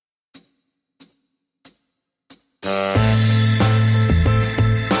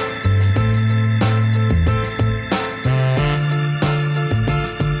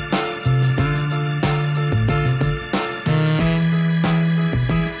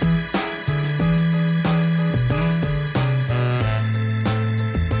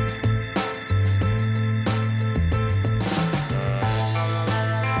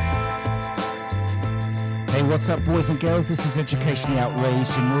What's up, boys and girls? This is Educationally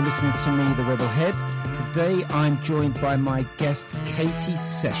Outraged, and you're listening to me, the Rebel Head. Today, I'm joined by my guest, Katie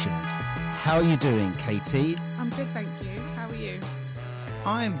Sessions. How are you doing, Katie? I'm good, thank you. How are you?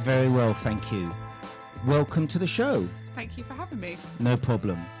 I'm very well, thank you. Welcome to the show. Thank you for having me. No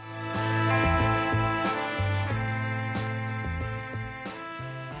problem.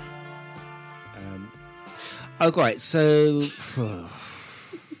 Right, so...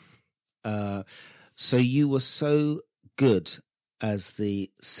 So you were so good as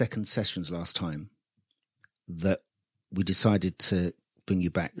the second sessions last time that we decided to bring you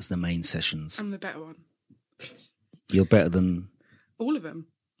back as the main sessions. I'm the better one. You're better than... all of them.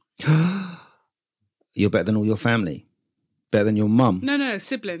 You're better than all your family? Better than your mum? No,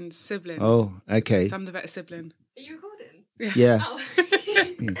 siblings. Oh, okay. I'm the better sibling. Are you recording? Yeah. Oh.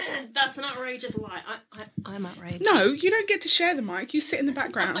 That's an outrageous lie. I'm outraged. No, you don't get to share the mic. You sit in the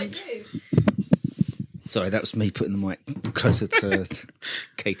background. I do. Sorry, that was me putting the mic closer to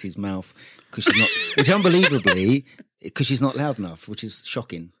Katie's mouth because she's not, which unbelievably, because she's not loud enough, which is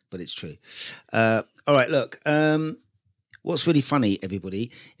shocking, but it's true. All right, look, what's really funny,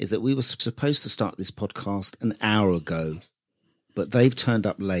 everybody, is that we were supposed to start this podcast an hour ago, but they've turned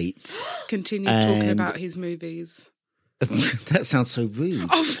up late. Continue talking about his movies. That sounds so rude.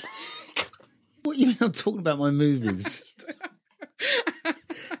 Oh. What do you mean I'm talking about my movies?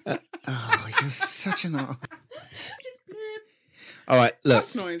 Oh, you're such an... All right, look.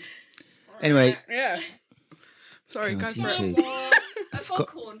 Puff noise. Anyway. Yeah. Sorry, God, go for you it.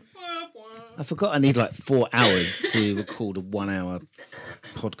 I forgot I need like 4 hours to record a 1 hour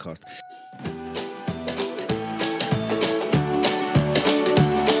podcast.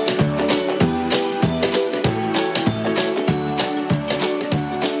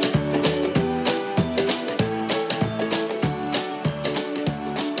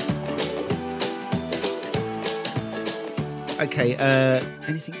 Okay,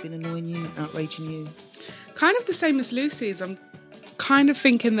 anything been annoying you, outraging you? Kind of the same as Lucy's. I'm kind of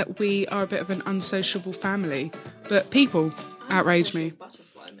thinking that we are a bit of an unsociable family, but people outrage me.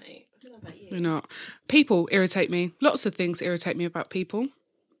 Butterfly, mate. I don't know about you. You're not. People irritate me. Lots of things irritate me about people.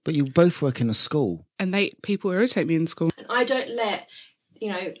 But you both work in a school. And people irritate me in school. And I don't let,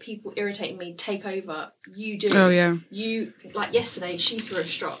 people irritating me take over. You do. Oh, yeah. You, like yesterday, she threw a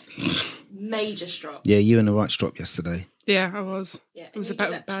strop. Major strop. Yeah, you in the right strop yesterday. Yeah, I was. Yeah, it was a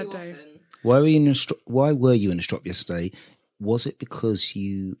bad day. Why were you in a strop yesterday? Was it because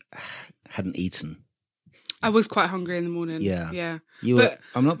you hadn't eaten? I was quite hungry in the morning. Yeah.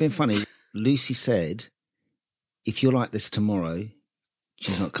 I'm not being funny. Lucy said, if you're like this tomorrow,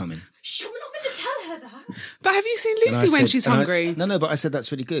 she's not coming. We're not going to tell her that. But have you seen Lucy when she's hungry? No, but I said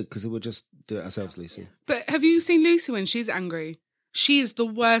that's really good because we'll just do it ourselves, Lucy. But have you seen Lucy when she's angry? She is the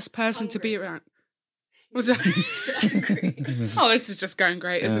worst person to be around. What's that? Oh, this is just going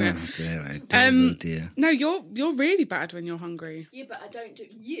great, isn't it? Dear. No, you're really bad when you're hungry. Yeah, but I don't do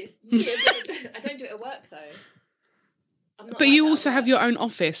but I don't do it at work though. But you also have your own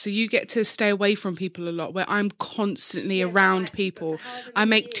office, so you get to stay away from people a lot. Where I'm constantly around people. I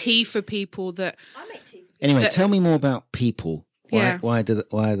make tea for people that. I make tea. Anyway, tell me more about people. Yeah. Why do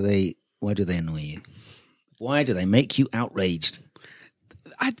they annoy you? Why do they make you outraged?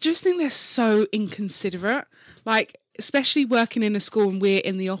 I just think they're so inconsiderate. Like, especially working in a school and we're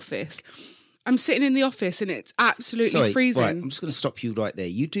in the office. I'm sitting in the office and it's absolutely freezing. Right, I'm just going to stop you right there.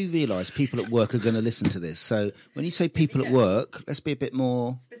 You do realise people at work are going to listen to this. So when you say people at work, let's be a bit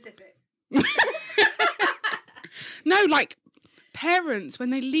more... specific. No, like parents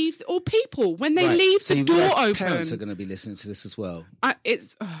when they leave, or people when they leave the door open. Parents are going to be listening to this as well.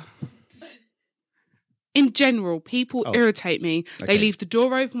 In general, people irritate me. Okay. They leave the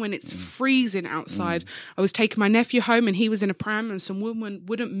door open when it's freezing outside. I was taking my nephew home and he was in a pram and some woman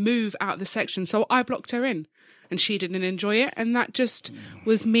wouldn't move out of the section. So I blocked her in and she didn't enjoy it. And that just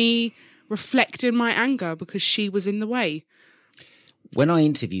was me reflecting my anger because she was in the way. When I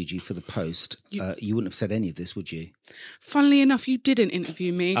interviewed you for the Post, you wouldn't have said any of this, would you? Funnily enough, you didn't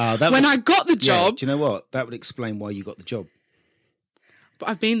interview me. I got the job... Do you know what? That would explain why you got the job. But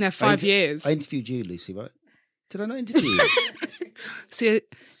I've been there 5 years. I interviewed you, Lucy, right? Did I not interview you? See,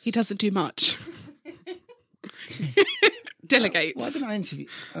 he doesn't do much. Delegates. Why didn't I interview?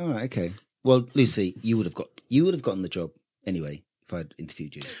 Oh, okay. Well, Lucy, you would have got You would have gotten the job anyway if I'd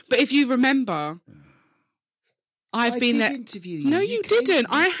interviewed you. But if you remember, I've been there. Interview you. No, you didn't.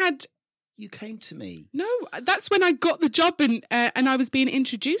 You came to me. No, that's when I got the job and I was being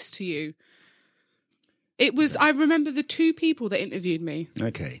introduced to you. It was. I remember the 2 people that interviewed me.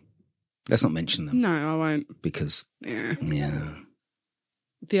 Okay, let's not mention them. No, I won't. Because yeah.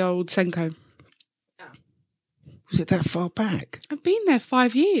 The old Senko. Was it that far back? I've been there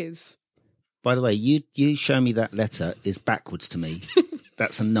 5 years. By the way, you show me that letter is backwards to me.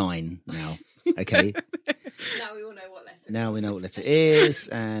 That's a 9 now. Okay. Now we all know what letter. Now we know what letter it is,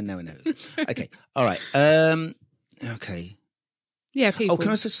 and now we know. Okay. All right. Okay. Yeah, people. Oh, can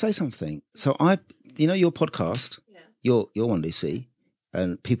I just say something? So your podcast, your one, Lucy,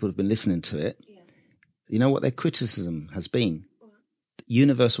 and people have been listening to it. Yeah. You know what their criticism has been?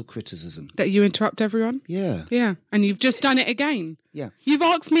 Universal criticism. That you interrupt everyone? Yeah. Yeah. And you've just done it again. Yeah. You've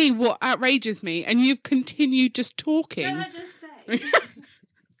asked me what outrages me and you've continued just talking. Can I just say?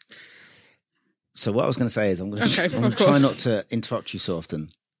 So what I was going to say is I'm going to try not to interrupt you so often.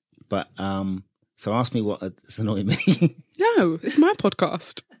 But so ask me what's annoying me. No, it's my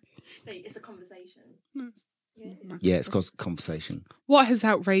podcast. No, it's a conversation. Yeah, it's called conversation. What has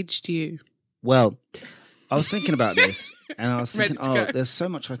outraged you? Well, I was thinking about this, and I was thinking, there's so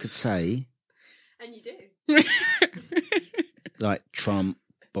much I could say. And you do. Like Trump,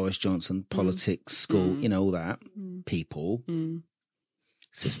 Boris Johnson, politics, school, all that. People,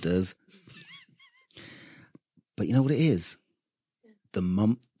 sisters. But you know what it is? The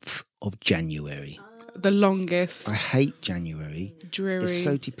month of January. The longest. I hate January. Dreary. It's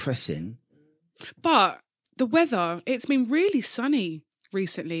so depressing. But the weather, it's been really sunny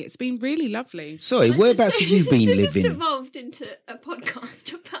recently. It's been really lovely. Sorry, whereabouts have you been living? This evolved into a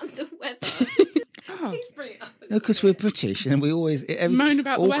podcast about the weather. Please bring it up. No, because we're British and we always moan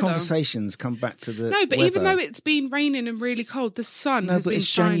about the weather. All conversations come back to the No, but weather. even though it's been raining and really cold, the sun has been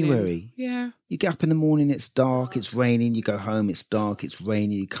shining. January. Yeah. You get up in the morning, it's dark, it's raining. You go home, it's dark, it's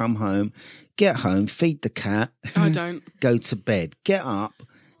raining. You come home, get home, feed the cat. I don't. Go to bed. Get up.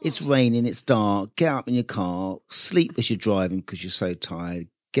 It's raining, it's dark. Get up in your car. Sleep as you're driving because you're so tired.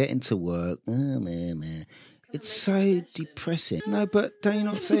 Get into work. It's so depressing. No, but don't you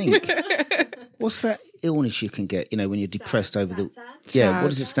not think? What's that illness you can get, when you're depressed over the... Yeah, Sad. what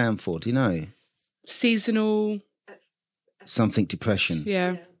does it stand for? Do you know? Seasonal... Something depression.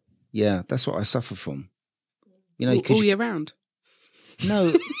 Yeah. Yeah, that's what I suffer from. All year round?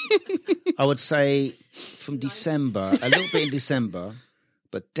 No, I would say from December, a little bit in December,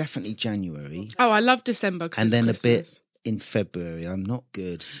 but definitely January. Oh, I love December because and then Christmas. A bit in February. I'm not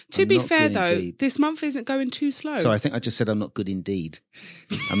good. To be fair, though, this month isn't going too slow. So I think I just said I'm not good indeed.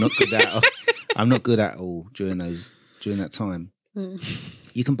 I'm not good at all. I'm not good at all during that time.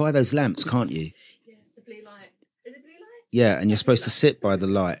 You can buy those lamps, can't you? Yeah, the blue light. Is it blue light? Yeah, and you're supposed to sit by the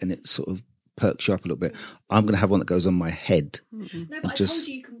light and it sort of perks you up a little bit. I'm going to have one that goes on my head. No, but I told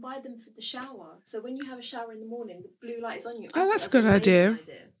you can buy them for the shower. So when you have a shower in the morning, the blue light is on you. Oh, that's a good idea.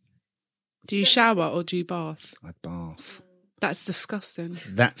 Do you shower or do you bath? I bath. That's disgusting.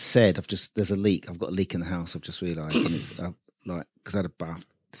 That said, there's a leak. I've got a leak in the house. I've just realised, and it's because I had a bath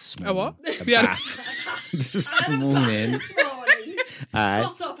this morning. A what? A bath this morning.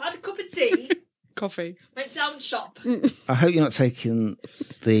 Got up, had a cup of tea, coffee, went down shop. I hope you're not taking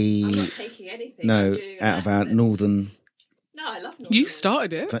the. I'm not taking anything. No, out of our northern. No, I love northern. You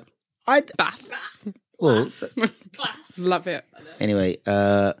started it. But bath. Well, class. Love it. Anyway,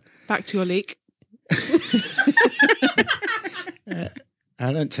 back to your leak.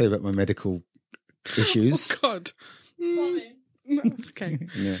 I don't tell you about my medical issues. Oh God. Okay.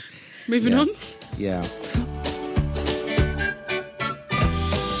 Yeah. Moving on. Yeah.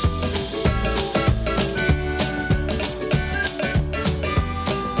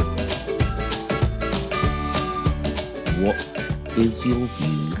 What is your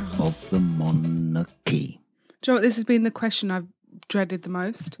view of the monarchy? Do you know what? This has been the question I've dreaded the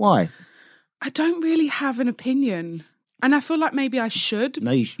most. Why? I don't really have an opinion. And I feel like maybe I should.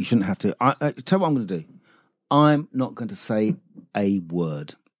 No, you shouldn't have to. Tell you what I'm going to do. I'm not going to say a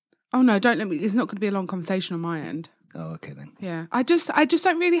word. Oh, no, don't let me. It's not going to be a long conversation on my end. Oh, okay then. Yeah. I just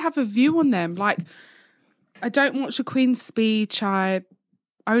don't really have a view on them. Like, I don't watch the Queen's speech. I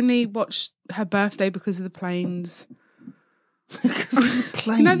only watch her birthday because of the planes. Because of the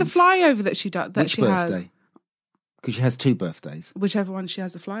planes? You know, the flyover that she does. That Which she birthday? has. Because she has 2 birthdays. Whichever one she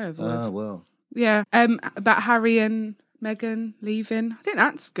has a flyover with. Oh, well. Yeah. About Harry and Meghan leaving. I think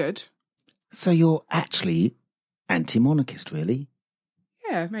that's good. So you're actually anti-monarchist, really?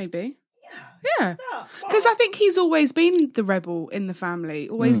 Yeah, maybe. Yeah. Because I think he's always been the rebel in the family,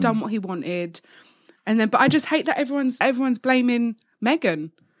 always done what he wanted. And then, but I just hate that everyone's blaming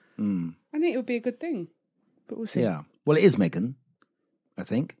Meghan. I think it would be a good thing, but we'll see. Yeah. Well, it is Meghan, I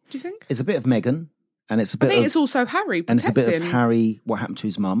think. Do you think? It's a bit of Meghan, and it's a I bit think of... it's also Harry protecting. And it's a bit of Harry, what happened to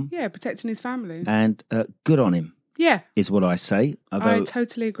his mum. Yeah, protecting his family. And good on him. Yeah. Is what I say. Although, I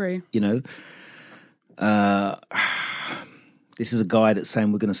totally agree. You know, this is a guy that's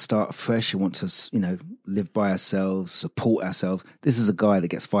saying we're going to start fresh and want to, you know, live by ourselves, support ourselves. This is a guy that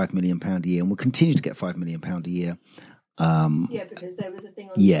gets £5 million a year and will continue to get £5 million a year. Yeah, because there was a thing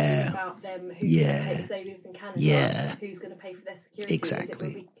on the news about them who's going to pay, if they live in Canada, who's going to pay for their security. Exactly.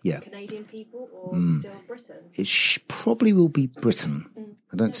 Is it will be Canadian people or still Britain? It probably will be Britain.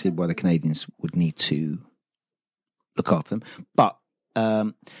 I don't see why the Canadians would need to look after them. But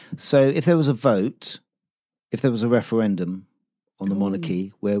so if there was a vote, if there was a referendum on the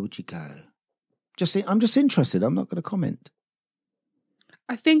monarchy, where would you go? I'm just interested. I'm not going to comment.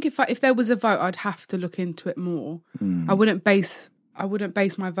 I think if there was a vote, I'd have to look into it more. I wouldn't base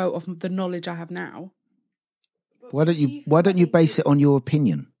my vote off the knowledge I have now. Why don't you base it on your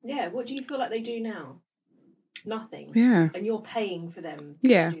opinion? Yeah, what do you feel like they do now? Nothing. Yeah. And you're paying for them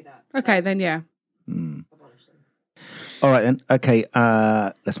to do that. Okay, then yeah. Abolish them. All right then. Okay,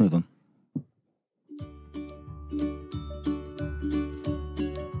 let's move on.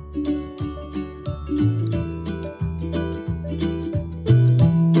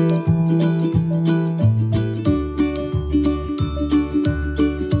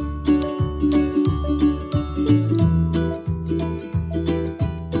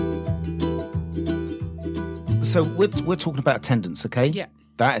 So we're talking about attendance, okay? Yeah.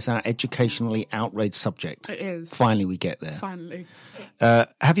 That is our educationally outraged subject. It is. Finally, we get there. Finally.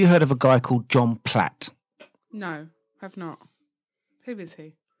 Have you heard of a guy called John Platt? No, have not. Who is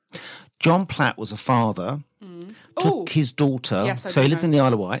he? John Platt was a father, took his daughter. Yes, so he lived in the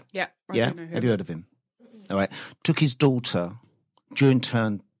Isle of Wight. Yeah. Yeah. Have you heard of him? All right. Took his daughter during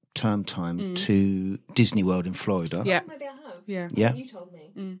term time to Disney World in Florida. Yeah. Maybe I have. Yeah. Yeah. You told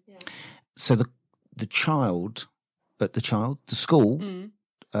me. Yeah. So the school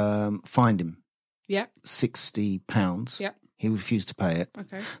fined him. Yeah. £60. Yeah. He refused to pay it.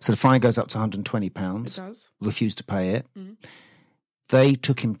 Okay. So the fine goes up to £120. It does. Refused to pay it. They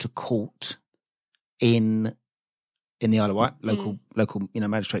took him to court in the Isle of Wight, local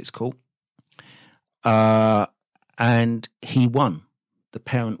magistrates court. And he won. The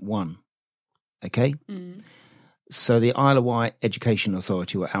parent won. Okay? So the Isle of Wight Education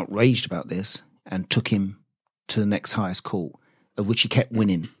Authority were outraged about this and took him to the next highest court, of which he kept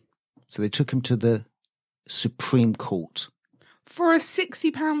winning. So they took him to the Supreme Court. For a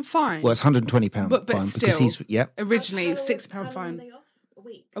 £60 fine? Well, it's £120 but fine. Still, because he's, originally £60 fine. They off?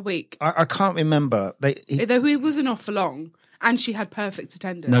 A week. I can't remember. He wasn't off for long. And she had perfect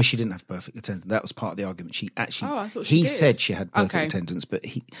attendance. No, she didn't have perfect attendance. That was part of the argument. She actually... Oh, I thought she did. He said she had perfect attendance, but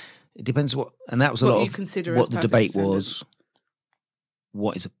it depends what... And that was a lot of what the debate was.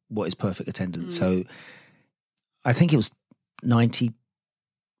 What is perfect attendance? So I think it was 90...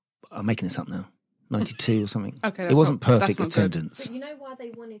 I'm making this up now. 92 or something. Okay, it wasn't perfect attendance. But you know why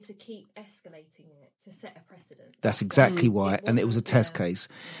they wanted to keep escalating it, to set a precedent? That's exactly why. And it was a test case.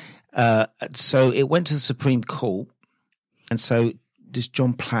 So it went to the Supreme Court. And so this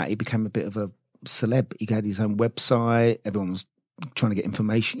John Platt, he became a bit of a celeb. He had his own website. Everyone was trying to get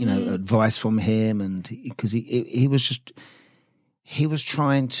information, advice from him. And because he was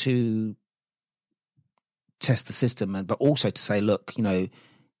trying to test the system, but also to say, look,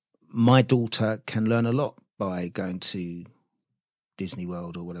 my daughter can learn a lot by going to Disney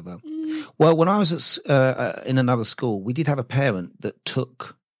World or whatever. Well, when I was in another school, we did have a parent that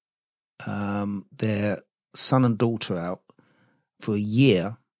took their son and daughter out for a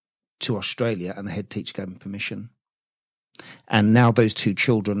year to Australia, and the head teacher gave them permission. And now those two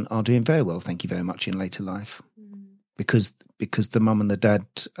children are doing very well, thank you very much, in later life, because the mum and the dad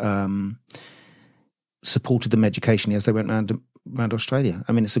supported them educationally as they went around Australia.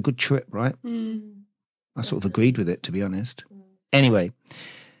 I mean, it's a good trip, right? I sort of agreed with it, to be honest. Anyway,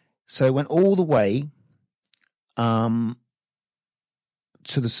 so it went all the way to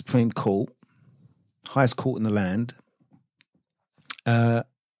the Supreme Court, highest court in the land,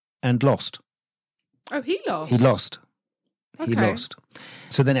 and lost. Oh, he lost? He lost. Okay. He lost.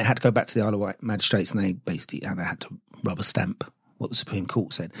 So then it had to go back to the Isle of Wight magistrates, and they basically had to rubber stamp what the Supreme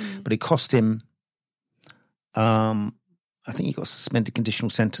Court said. But it cost him, I think he got a suspended conditional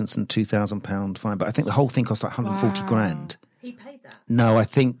sentence and £2,000 fine, but I think the whole thing cost like 140 grand. He paid that? No, I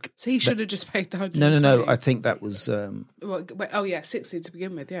think... So he should have just paid the 120. No. I think that was... 60 to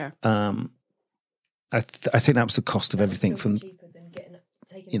begin with, yeah. I think that was the cost of everything from... Cheaper than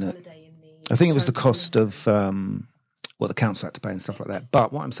taking a holiday in the I think it was the cost of what the council had to pay and stuff like that.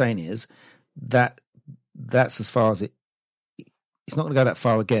 But what I'm saying is that's as far as it's not going to go that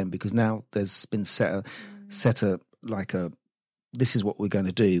far again, because now there's been set a this is what we're going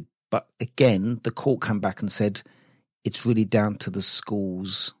to do. But again, the court came back and said it's really down to the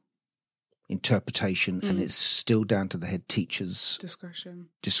school's interpretation, and it's still down to the head teacher's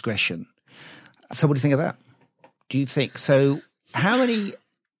discretion. So what do you think of that? Do you think so? How many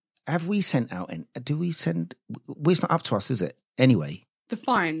have we sent out? Do we send? Well, it's not up to us, is it? Anyway, the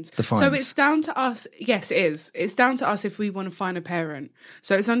fines. So it's down to us. Yes, it is. It's down to us if we want to fine a parent.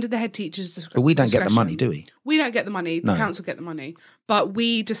 So it's under the head teacher's discretion. But we don't get the money, do we? We don't get the money. The council get the money. But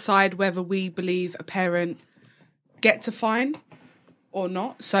we decide whether we believe a parent gets a fine or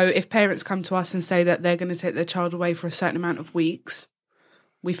not. So if parents come to us and say that they're going to take their child away for a certain amount of weeks,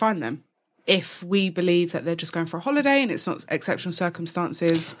 we fine them. If we believe that they're just going for a holiday and it's not exceptional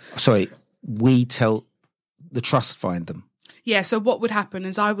circumstances. Sorry, we tell the trust fine them. Yeah, so what would happen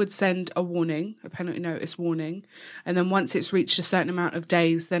is I would send a warning, a penalty notice warning, and then once it's reached a certain amount of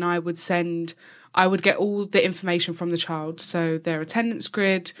days, then I would get all the information from the child, so their attendance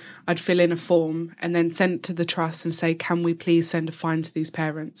grid, I'd fill in a form and then send it to the trust and say, can we please send a fine to these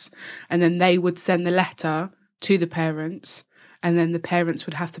parents? And then they would send the letter to the parents, and then the parents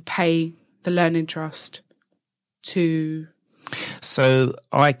would have to pay the learning trust to... So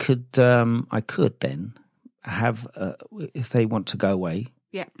I could then have if they want to go away,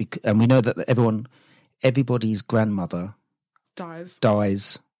 and we know that everybody's grandmother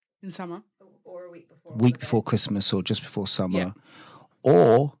dies in summer or a week before Christmas or just before summer,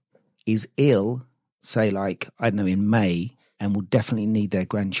 or is ill, say like I don't know, in May, and will definitely need their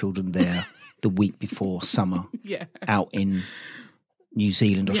grandchildren there the week before summer, out in New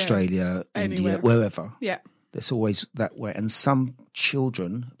Zealand, Australia, India, wherever. Yeah. It's always that way. And some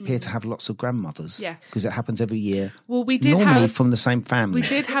children appear to have lots of grandmothers. Yes. Because it happens every year. Well, we did normally from the same families.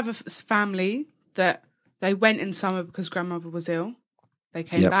 We did have a family that they went in summer because grandmother was ill. They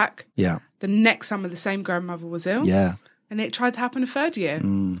came back. Yeah. The next summer, the same grandmother was ill. Yeah. And it tried to happen a third year.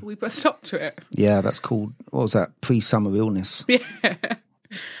 We put a stop to it. Yeah, that's called, what was that, pre-summer illness. Yeah.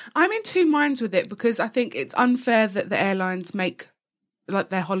 I'm in two minds with it because I think it's unfair that the airlines make like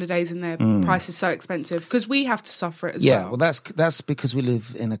their holidays and their prices so expensive because we have to suffer it as well. Yeah, well, that's because we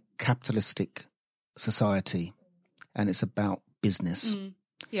live in a capitalistic society and it's about business.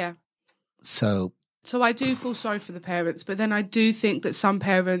 Yeah. So I do feel sorry for the parents, but then I do think that some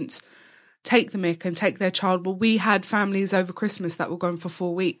parents take the mick and take their child. Well, we had families over Christmas that were gone for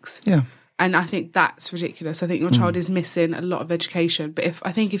 4 weeks. Yeah. And I think that's ridiculous. I think your child is missing a lot of education. But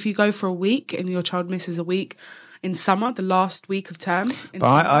if you go for a week and your child misses a week in summer, the last week of term.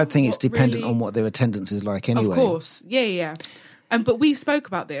 I think it's dependent on what their attendance is like anyway. Of course. Yeah. But we spoke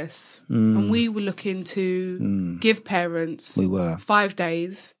about this and we were looking to give parents 5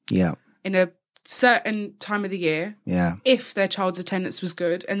 days in a certain time of the year if their child's attendance was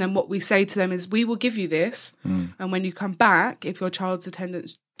good. And then what we say to them is we will give you this. And when you come back, if your child's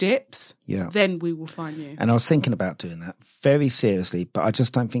attendance dips, then we will fine you. And I was thinking about doing that very seriously, but I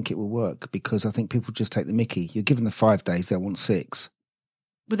just don't think it will work because I think people just take the mickey. You're given the 5 days, they'll want 6.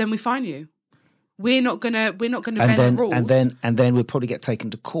 But then we fine you. We're not gonna bend the rules. And then we'll probably get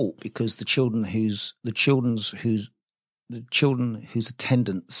taken to court because the children whose attendance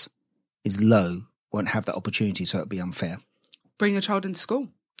is low won't have that opportunity, so it'd be unfair. Bring your child into school.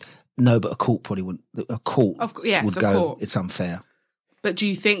 No, but a court probably wouldn't. A court would go, court. It's unfair. But do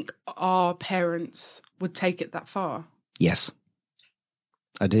you think our parents would take it that far? Yes,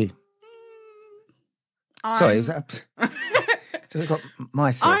 I do. Sorry, is that? So we've got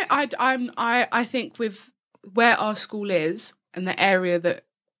my side. I think with where our school is and the area that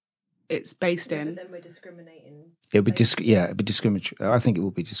it's based in, but then we're discriminating. It'd be discriminatory. I think it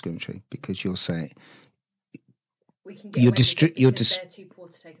will be discriminatory because you're saying we can get they're too poor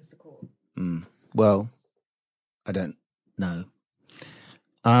to take us to court. Well, I don't know.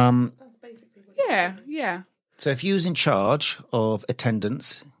 That's basically what yeah. So if you was in charge of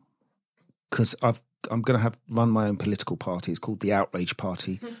attendance, because I'm going to run my own political party. It's called the Outrage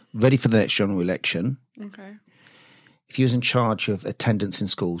Party. Ready for the next general election. Okay. If you was in charge of attendance in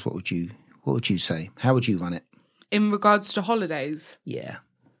schools, what would you say? How would you run it? In regards to holidays? Yeah.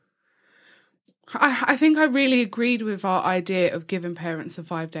 I think I really agreed with our idea of giving parents the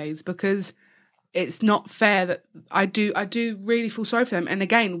 5 days because it's not fair that I do really feel sorry for them. And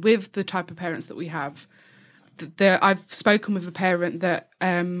again, with the type of parents that we have, I've spoken with a parent that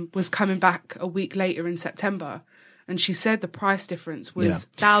was coming back a week later in September, and she said the price difference was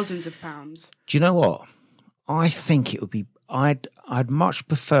thousands of pounds. Do you know what? I think it would be I'd much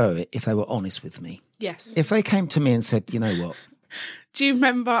prefer it if they were honest with me. Yes. If they came to me and said, you know what? Do you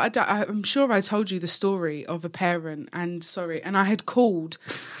remember, I'm sure I told you the story of a parent and I had called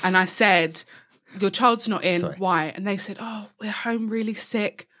and I said, your child's not in, why? And they said, oh, we're home really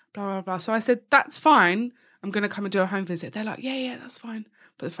sick, blah, blah, blah. So I said, that's fine. I'm going to come and do a home visit. They're like, yeah, that's fine.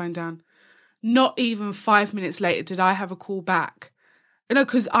 Put the phone down. Not even 5 minutes later did I have a call back. You know,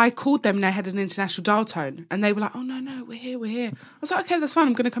 because I called them and they had an international dial tone and they were like, oh, no, we're here. I was like, okay, that's fine.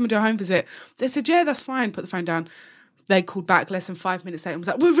 I'm going to come and do a home visit. They said, yeah, that's fine. Put the phone down. They called back less than 5 minutes later and was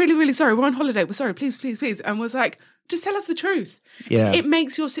like, we're really, really sorry. We're on holiday. We're sorry. Please. And was like, just tell us the truth. Yeah. It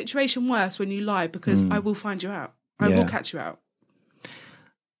makes your situation worse when you lie because I will find you out. I will catch you out.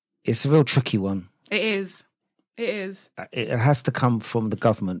 It's a real tricky one. It is. It has to come from the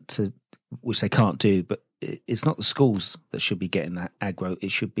government, which they can't do, but it's not the schools that should be getting that aggro.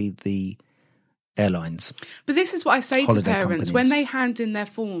 It should be the airlines. But this is what I say to parents. Companies. When they hand in their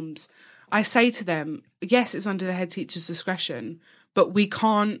forms, I say to them, yes, it's under the head teacher's discretion, but we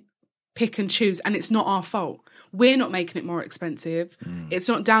can't pick and choose, and it's not our fault. We're not making it more expensive. It's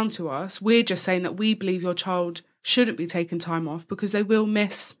not down to us. We're just saying that we believe your child shouldn't be taking time off because they will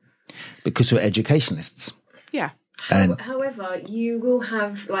miss. Because we're educationalists. Yeah. However, you will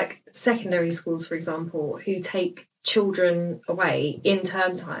have like secondary schools, for example, who take children away in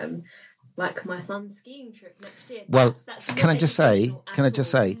term time, like my son's skiing trip next year. Well, can I just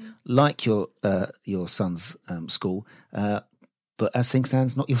say, like your son's school, but as things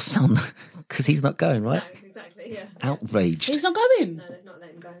stand, not your son because he's not going, right? No, exactly. Yeah. Outraged. He's not going. No, they've not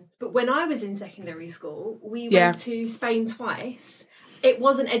let him go. But when I was in secondary school, we went to Spain twice. It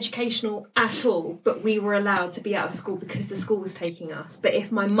wasn't educational at all, but we were allowed to be out of school because the school was taking us. But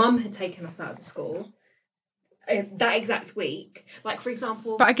if my mum had taken us out of the school that exact week, like for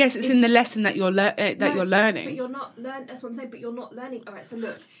example, but I guess it's in the lesson that you're learning. But you're not learning. That's what I'm saying. But you're not learning. All right. So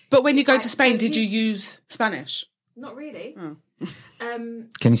look. But when you go to Spain, did you use Spanish? Not really. Oh.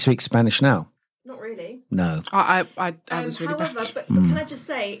 Can you speak Spanish now? Not really. No. I was really however, bad. But can I just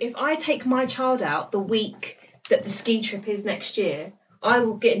say, if I take my child out the week that the ski trip is next year, I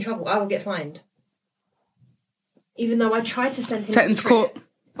will get in trouble. I will get fined. Even though I tried to send him on the trip. Court.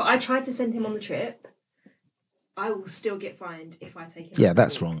 But I tried to send him on the trip, I will still get fined if I take him. Yeah,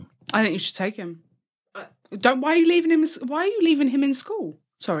 that's wrong. I think you should take him. Why are you leaving him? Why are you leaving him in school?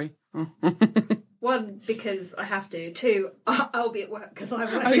 Sorry. One, because I have to. Two, I'll be at work because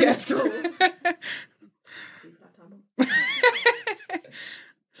I'm working at school. Please have time.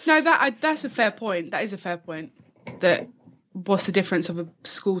 No, that's a fair point. That is a fair point. That. What's the difference of a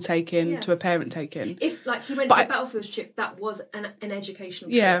school taking to a parent taking? If like he went to a battlefield trip, that was an educational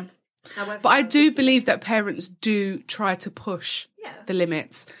trip. Yeah. However, but I do believe that parents do try to push the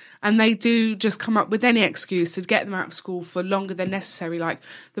limits, and they do just come up with any excuse to get them out of school for longer than necessary. Like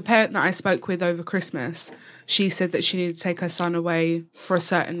the parent that I spoke with over Christmas, she said that she needed to take her son away for a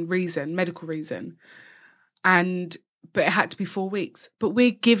certain reason, medical reason, but it had to be 4 weeks. But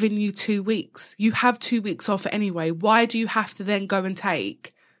we're giving you 2 weeks. You have 2 weeks off anyway. Why do you have to then go and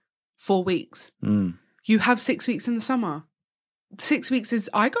take 4 weeks? You have 6 weeks in the summer. 6 weeks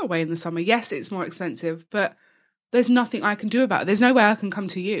I go away in the summer. Yes, it's more expensive, but there's nothing I can do about it. There's no way I can come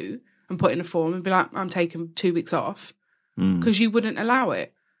to you and put in a form and be like, I'm taking 2 weeks off because you wouldn't allow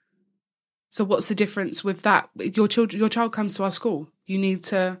it. So what's the difference with that? Your child comes to our school. You need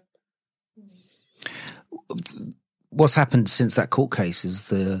to... What's happened since that court case is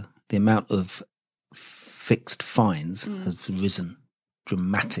the amount of fixed fines has risen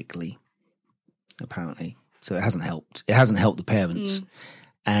dramatically, apparently. So it hasn't helped. It hasn't helped the parents.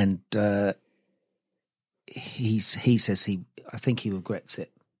 And he says I think he regrets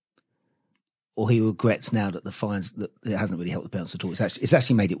it. Or he regrets now that the fines, that it hasn't really helped the parents at all. It's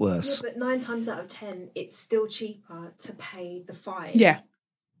actually made it worse. Yeah, but 9 times out of 10, it's still cheaper to pay the fine. Yeah.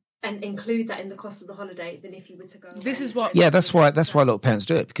 And include that in the cost of the holiday than if you were to go. This is what. Yeah, that's why a lot of parents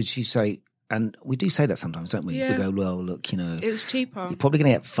do it, because you say, and we do say that sometimes, don't we? Yeah. We go, well, look, it's cheaper. You're probably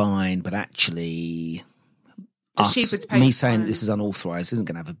going to get fined, but actually, it's cheaper to pay me saying this is unauthorised isn't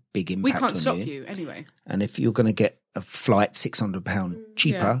going to have a big impact on you. We can't stop you anyway. And if you're going to get a flight £600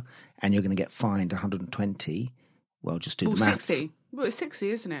 cheaper, and you're going to get fined 120, well, just do the maths. 60. Well, it's 60,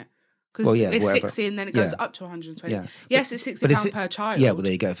 isn't it? Because it's whatever. 60 and then it goes up to 120. Yeah. Yes, it's £60 per child. Yeah, well,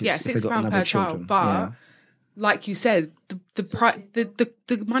 there you go. If £60 per child. But like you said,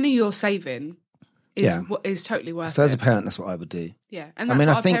 the money you're saving is totally worth it. So as a parent, that's what I would do. Yeah, and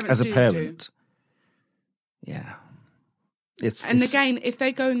that's I think as a parent, it's again, if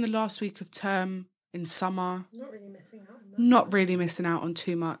they go in the last week of term in summer, not really missing out. Not really missing out on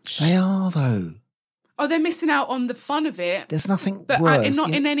too much. They are though. Oh, they're missing out on the fun of it. There's nothing but worse. Not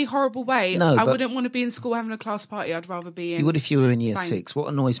in any horrible way. No, I wouldn't want to be in school having a class party. I'd rather be in. You would if you were in year 6. What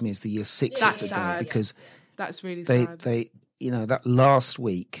annoys me is the year 6 That's that sad. go because that's really sad. They that last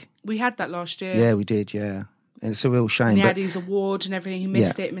week. We had that last year. Yeah, we did. Yeah, and it's a real shame. And he had his award and everything. He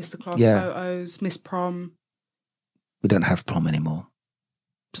missed it. Missed the class photos. Missed prom. We don't have prom anymore.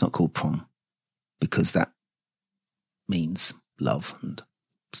 It's not called prom because that means love and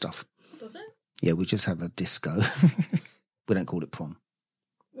stuff. Does it? Yeah, we just have a disco. We don't call it prom.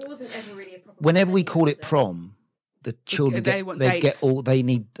 It wasn't ever really a proper. Whenever we call it prom, the children they want dates.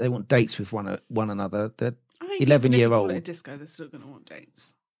 They want dates with one another. They're 11-year-old. Call it a disco, they're still going to want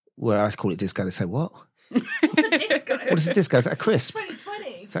dates. Well, I call it disco. They say what? What's a disco? What is a disco? Is that a crisp? 2020.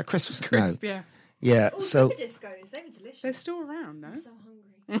 Is that a crisp? Crisp, no. yeah. Yeah. Oh, so discos, they were delicious. They're still around, no? I'm so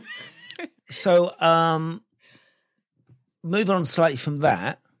hungry. So, moving on slightly from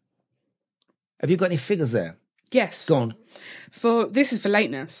that, have you got any figures there? Yes. Go on. This is for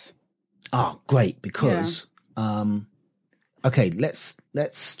lateness. Oh, great! Because, okay, let's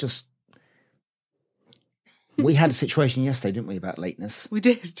just. We had a situation yesterday, didn't we, about lateness? We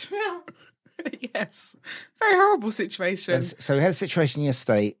did. Yes, very horrible situation. So we had a situation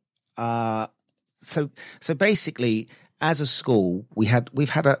yesterday. So basically, as a school, we've had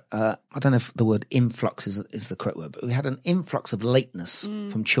a I don't know if the word influx is the correct word, but we had an influx of lateness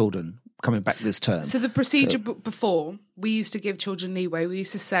from children coming back this term. So the procedure before, we used to give children leeway. We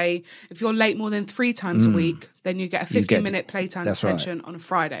used to say, if you're late more than 3 times a week, then you get a 15-minute playtime suspension on a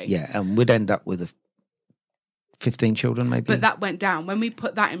Friday. Yeah, and we'd end up with 15 children maybe. But that went down. When we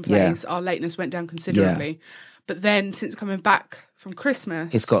put that in place, our lateness went down considerably. Yeah. But then since coming back from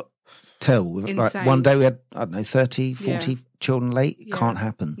Christmas... It's got like one day we had, I don't know, 30, 40 children late. It can't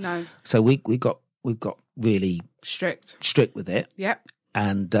happen. No. So we've got really strict with it. Yep.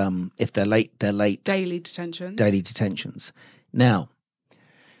 And if they're late, they're late. Daily detentions. Now,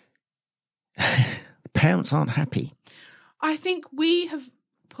 the parents aren't happy. I think we have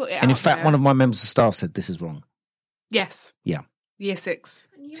put it out. And in fact, there. one of my members of staff said this is wrong. Yes. Yeah. Year 6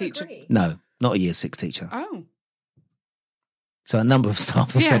 teacher. Agree? No, not a year 6 teacher. Oh. So a number of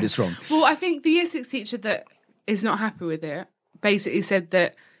staff have said it's wrong. Well, I think the year 6 teacher that is not happy with it basically said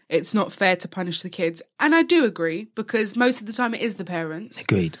that it's not fair to punish the kids. And I do agree, because most of the time it is the parents.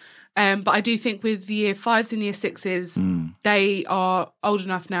 Agreed. But I do think with the year 5s and year 6s, they are old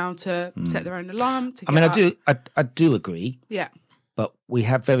enough now to set their own alarm. To get up. I do agree. Yeah. But we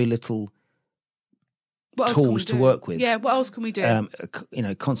have very little tools to work with. Yeah, what else can we do?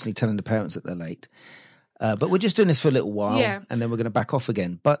 Constantly telling the parents that they're late. But we're just doing this for a little while, and then we're going to back off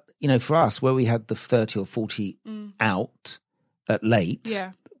again. But, for us, where we had the 30 or 40 out at late,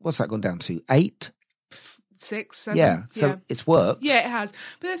 what's that gone down to? 8? 6, 7? Yeah, so it's worked. Yeah, it has.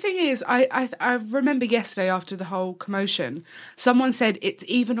 But the thing is, I remember yesterday after the whole commotion, someone said it's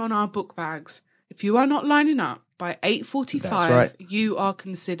even on our book bags. If you are not lining up by 8:45, you are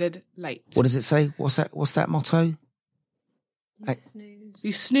considered late. What does it say? What's that motto?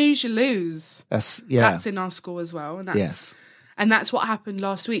 You snooze, you lose. That's in our school as well, and that's what happened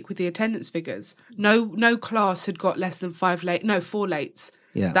last week with the attendance figures. No class had got less than 4 lates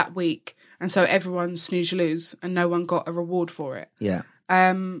that week, and so everyone snooze, you lose, and no one got a reward for it. Yeah.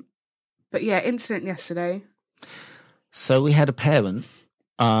 But incident yesterday. So we had a parent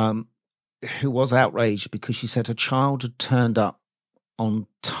who was outraged because she said her child had turned up on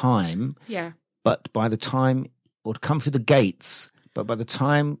time. Yeah. But by the time, or come through the gates, but by the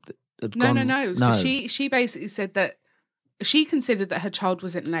time it had gone... No. So she basically said that she considered that her child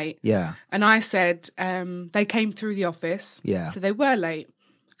wasn't late. Yeah. And I said they came through the office. Yeah. So they were late.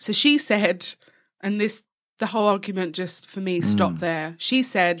 So she said, and the whole argument just for me stopped there. She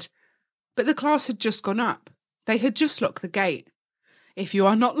said, but the class had just gone up. They had just locked the gate. If you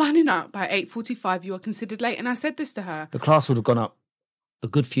are not lining up by 8:45, you are considered late. And I said this to her. The class would have gone up a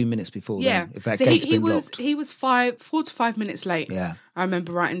good few minutes before then, if that gate's been locked. He was 4 to 5 minutes late. Yeah. I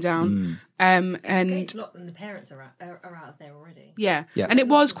remember writing down. And the gate's locked and the parents are out of there already. Yeah. And it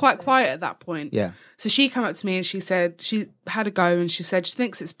was quite quiet at that point. Yeah. So she came up to me and she said, she had a go and she said she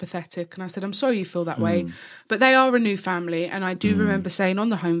thinks it's pathetic. And I said, I'm sorry you feel that way. But they are a new family. And I do remember saying on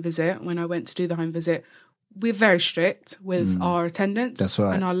the home visit, when I went to do the home visit, we're very strict with our attendance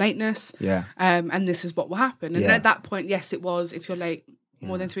and our lateness. Yeah. And this is what will happen. And at that point, yes, it was, if you're late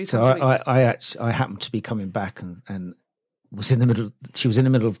more than 3 times a week. I happened to be coming back and was in the middle. She was in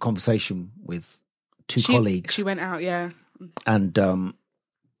the middle of a conversation with two colleagues. She went out, and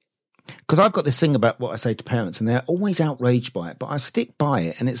because I've got this thing about what I say to parents, and they're always outraged by it, but I stick by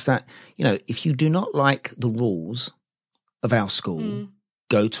it. And it's that, if you do not like the rules of our school,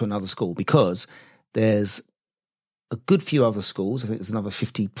 go to another school, because there's a good few other schools. I think there's another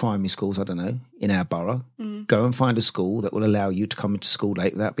 50 primary schools, I don't know, in our borough. Go and find a school that will allow you to come into school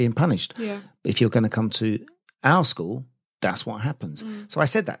late without being punished. Yeah. But if you're going to come to our school, that's what happens. So I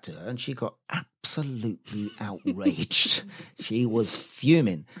said that to her and she got absolutely outraged. She was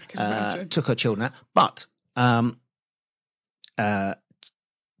fuming. Took her children out. But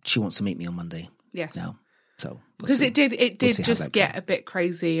she wants to meet me on Monday. Yes. Now. So because it did just get a bit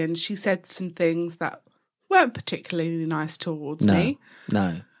crazy, and she said some things that weren't particularly nice towards me.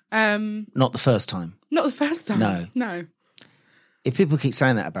 No. Not the first time. Not the first time. No. If people keep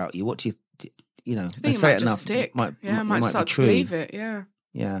saying that about you, what do you know? They say it enough. Stick. It might start to believe it. Yeah.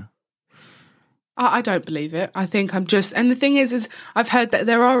 Yeah. I don't believe it. I think and the thing is I've heard that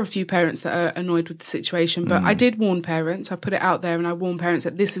there are a few parents that are annoyed with the situation, but I did warn parents. I put it out there and I warned parents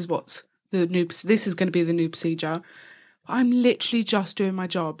that this is this is going to be the new procedure. I'm literally just doing my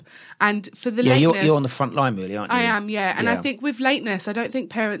job. And for the lateness... You're on the front line really, aren't you? I am, yeah. And I think with lateness, I don't think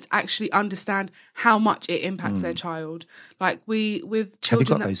parents actually understand how much it impacts their child. Like with children...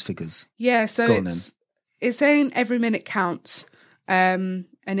 Have you got those figures? Yeah, so it's saying every minute counts. And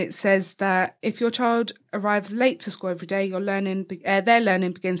it says that if your child arrives late to school every day, their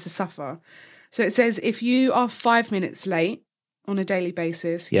learning begins to suffer. So it says if you are 5 minutes late on a daily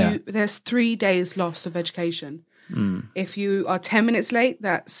basis, there's 3 days lost of education. If you are 10 minutes late,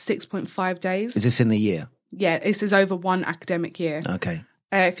 that's 6.5 days. Is this in the year? Yeah, this is over one academic year. Okay.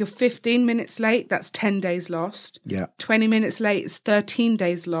 If you're 15 minutes late, that's 10 days lost. Yeah. 20 minutes late is 13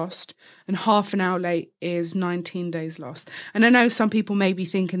 days lost. And half an hour late is 19 days lost. And I know some people may be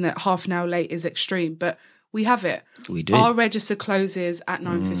thinking that half an hour late is extreme, but we have it. We do. Our register closes at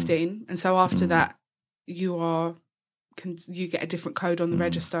 9:15. And so after that, you get a different code on the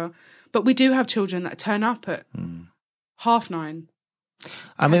register. But we do have children that turn up at 9:30.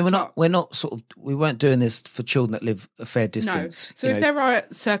 I mean, we weren't doing this for children that live a fair distance. No. So if there are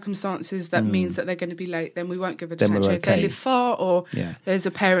circumstances that means that they're going to be late, then we won't give a detention. If they live far or there's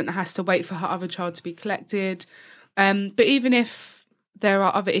a parent that has to wait for her other child to be collected. But even if there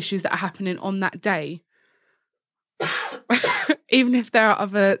are other issues that are happening on that day, even if there are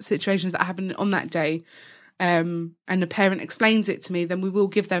other situations that are happening on that day, and the parent explains it to me, then we will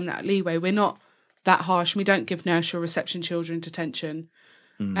give them that leeway. We're not that harsh. We don't give nursery or reception children detention.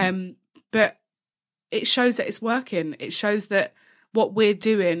 But it shows that it's working. It shows that what we're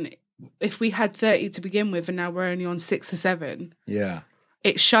doing, if we had 30 to begin with and now we're only on 6 or 7,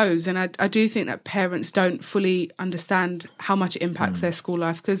 it shows. And I do think that parents don't fully understand how much it impacts their school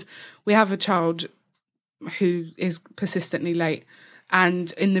life, because we have a child who is persistently late.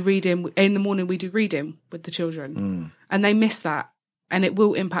 And in the morning, we do reading with the children, and they miss that, and it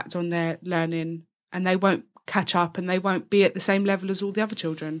will impact on their learning, and they won't catch up, and they won't be at the same level as all the other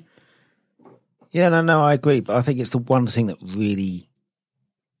children. Yeah, no, I agree, but I think it's the one thing that really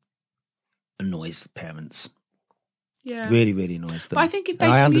annoys the parents. Yeah, really, really annoys them. But I think if they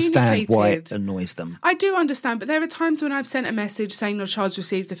I understand why it annoys them. I do understand, but there are times when I've sent a message saying your child's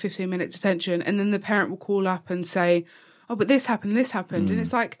received a 15-minute detention, and then the parent will call up and say, oh, but this happened. And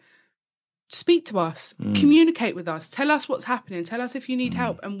it's like, speak to us, communicate with us, tell us what's happening, tell us if you need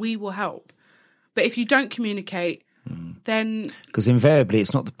help, and we will help. But if you don't communicate, then... Because invariably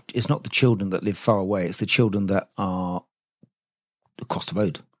it's not the children that live far away, it's the children that are across the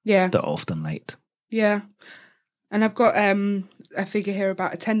road that are often late. Yeah. And I've got a figure here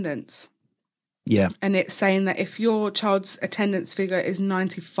about attendance. Yeah. And it's saying that if your child's attendance figure is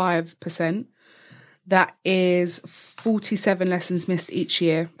 95%, that is 47 lessons missed each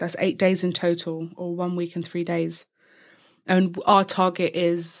year. That's 8 days in total, or 1 week and 3 days. And our target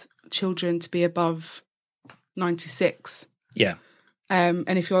is children to be above 96. Yeah. And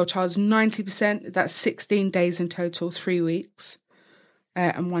if your child's 90%, that's 16 days in total, 3 weeks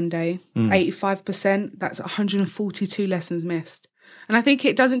and 1 day. 85%, that's 142 lessons missed. And I think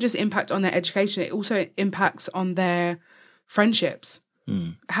it doesn't just impact on their education, it also impacts on their friendships.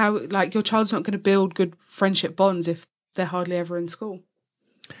 How, like, your child's not going to build good friendship bonds if they're hardly ever in school.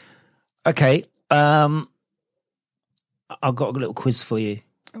 Okay. I've got a little quiz for you.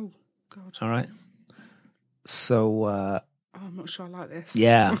 Oh, God. All right. So... I'm not sure I like this.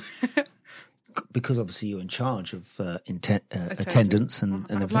 Yeah. Because obviously you're in charge of attendance and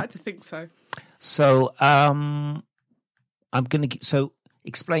I'd everything. like to think so. So I'm going to... So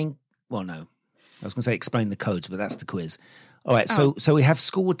explain... Well, no. I was going to say explain the codes, but that's the quiz. All right, so we have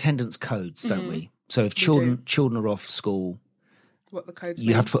school attendance codes, don't we? So if children are off school, what the codes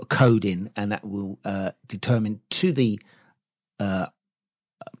you have to put a code in, and that will determine to the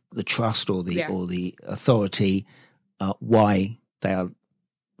trust or the authority why they are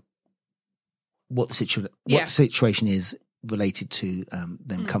what the situation is related to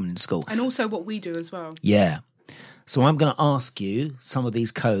them coming to school. And also what we do as well. Yeah. So I'm going to ask you some of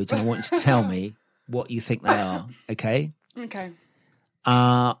these codes, and I want you to tell me what you think they are. Okay. Okay.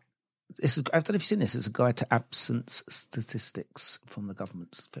 This is, I don't know if you've seen this. It's a guide to absence statistics from the government.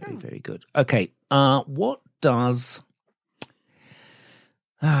 It's very, very good. Okay. What does?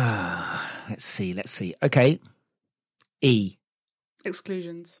 Let's see. Okay. E.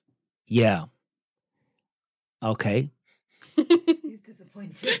 Exclusions. Yeah. Okay. He's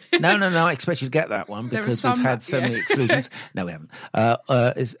disappointed. No. I expect you to get that one because we've had so many exclusions. No, we haven't.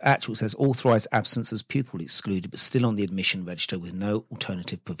 It says authorised absence as pupil excluded, but still on the admission register with no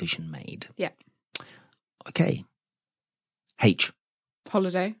alternative provision made. Yeah. Okay. H.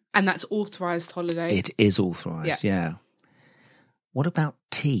 Holiday, and that's authorised holiday. It is authorised. Yeah. What about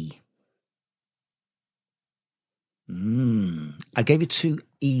T? I gave you two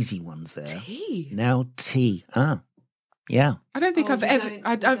easy ones there. T. Now T. Yeah. I don't think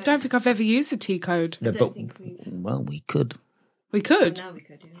I don't think I've ever used a T code. I don't think we've. Well, we could. We could. Now we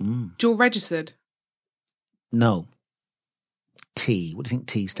could. Yeah. Dual registered. No. T. What do you think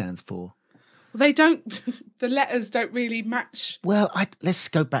T stands for? Well, they don't. The letters don't really match. Well, let's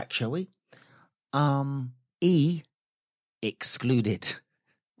go back, shall we? E. Excluded.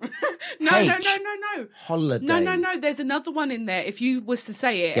 No. Holiday. No. There's another one in there. If you was to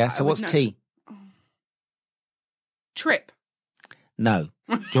say it. Yeah. So what's T? Trip. No.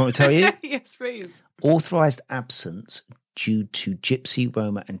 Do you want me to tell you? Yes, please. Authorised absence due to gypsy,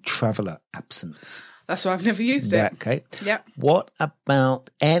 Roma, and traveller absence. That's why I've never used it. Yeah. Okay. Yep. What about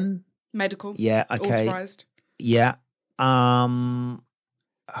M? Medical. Yeah. Okay. Authorised. Yeah. It's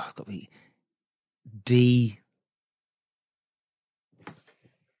got to be D.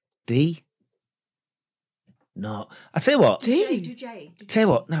 D? No. I'll tell you what. D. Do J. Tell you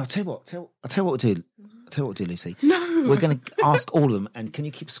what. No, I'll tell you what. I'll tell you what we'll do. I'll tell you what we'll do, Lucy. No. We're going to ask all of them, and can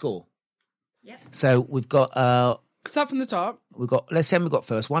you keep score? Yeah. So we've got Start from the top. let's say we've got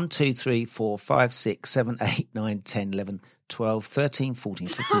first 1, 2, 3, 4, 5, 6, 7, 8, 9, 10, 11, 12, 13, 14,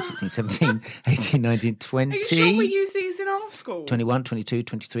 15, 16, 17, 18, 19, 20. Are you sure we use these in our school? 21, 22,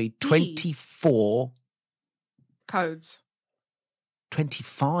 23, 24. Codes.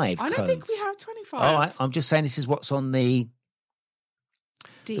 25 I don't codes. think we have 25. All right, I'm just saying this is what's on the...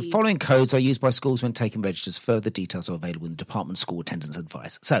 D. The following codes are used by schools when taking registers. Further details are available in the Department of School Attendance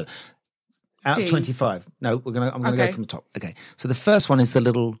Advice. So, out D. of 25. No, I'm going to go Okay. from the top. Okay. So the first one is the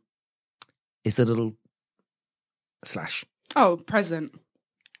little slash. Oh, present.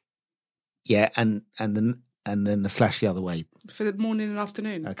 Yeah, and then the slash the other way. For the morning and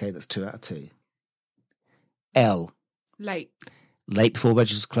afternoon. Okay, that's 2 out of 2. L. Late. Late before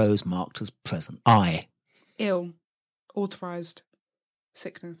registers close, marked as present. I. Ill. Authorised.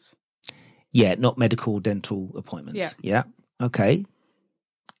 Sickness. Yeah, not medical, dental appointments. Yeah. Okay.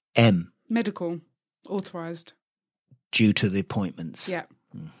 M. Medical. Authorised. Due to the appointments. Yeah.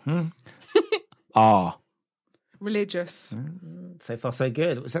 Mm-hmm. R. Religious. So far, so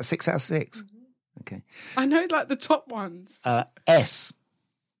good. Was that 6 out of 6? Mm-hmm. Okay. I know, like, the top ones. S.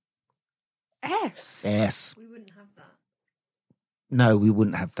 S. S. We wouldn't have that. No, we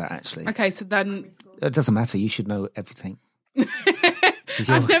wouldn't have that, actually. Okay, so then... It doesn't matter. You should know everything.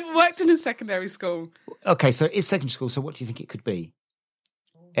 I've never worked in a secondary school. Okay, so it's secondary school. So what do you think it could be?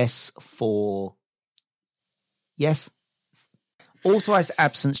 S for... Yes? Authorised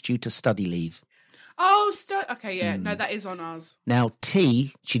absence due to study leave. Oh, okay, yeah. No, that is on ours. Now,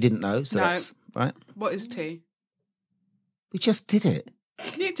 T, she didn't know, so No. that's... Right? What is T? We just did it.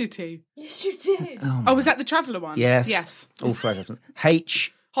 You didn't do T. Yes, you did. Oh, was that the traveller one? Yes. Yes. Authorised absence.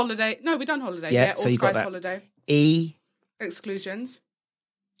 H, Holiday. No, we done holiday. Yeah, Yeah, so you got authorised that. holiday. E, Exclusions.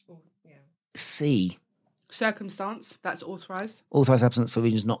 Oh, yeah. C. Circumstance. That's authorised. Authorised absence for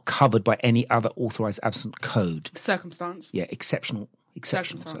regions not covered by any other authorised absence code. Circumstance. Yeah, exceptional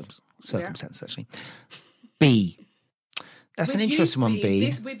Circumstance. circumstance, actually. B. That's an interesting one,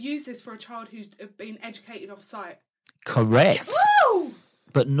 B. We've used this for a child who's been educated off-site. Correct. Woo!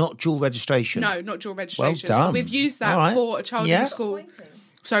 But not dual registration. No, not dual registration. Well done. We've used that All right. for a child Yeah. in school.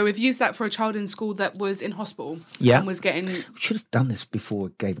 So we've used that for a child in school that was in hospital. Yeah. And was getting... We should have done this before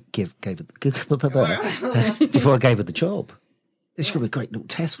I gave her the job. This should be a great little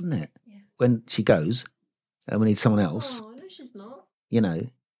test, wouldn't it? Yeah. When she goes and we need someone else, Oh, no, she's not. you know.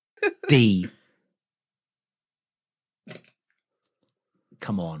 D.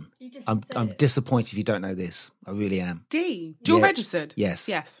 Come on. You just I'm said it. disappointed if you don't know this. I really am. D. Dual Yeah. registered. Yes.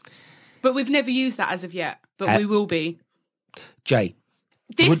 Yes. But we've never used that as of yet. But we will be. J.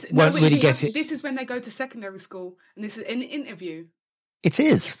 This Won't really get it. This is when they go to secondary school, and this is an interview. It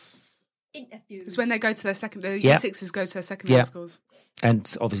is. Interview. It's when they go to their secondary. Year sixes go to their secondary schools. And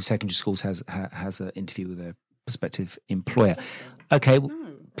obviously secondary schools has an interview with their prospective employer. Okay,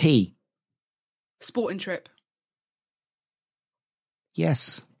 P. Sporting trip.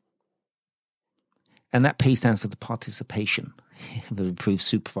 Yes. And that P stands for the participation of improved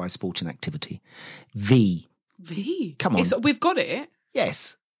supervised sporting activity. V. Come on. We've got it.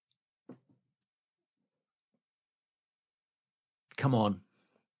 Yes. Come on.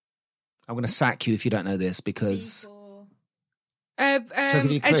 I'm going to sack you if you don't know this because...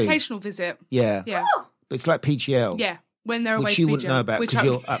 educational visit. Yeah. Yeah. But it's like PGL. Yeah. When they're away which from you PGL. wouldn't know about because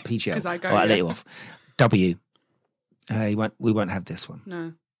you're at PGL. Because I go. All right, I'll let you off. W. We won't have this one.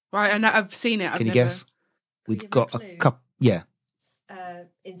 No. Right, and I've seen it. Can you guess? We've got a couple. Yeah.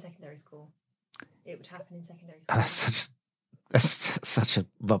 In secondary school. It would happen in secondary school. That's such a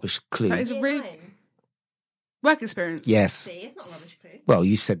rubbish clue. That is a really... Work experience. Yes. See, it's not a rubbish clue. Well,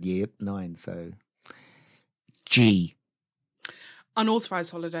 you said year 9, so... G.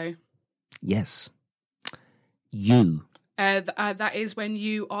 Unauthorised holiday. Yes. U. That is when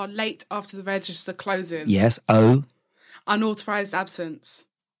you are late after the register closes. Yes. O. Unauthorised absence.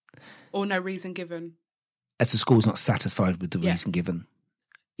 Or no reason given. As the school's not satisfied with the reason given.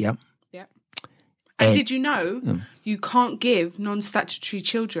 Yeah. Yeah. And did you know you can't give non-statutory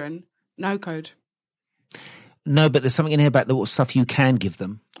children no code? No, but there's something in here about what stuff you can give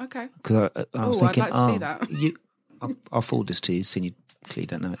them. Okay. Because I was thinking, I'd like to see that. I'll forward this to you, seeing you clearly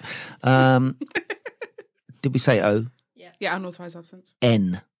don't know it. Did we say O? Yeah, unauthorised absence.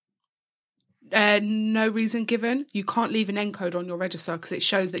 N. No reason given. You can't leave an N code on your register because it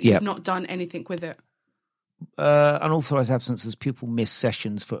shows that you've not done anything with it. Unauthorised absence is pupil miss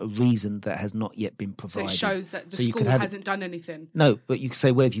sessions for a reason that has not yet been provided. So it shows that the school hasn't done anything. No, but you can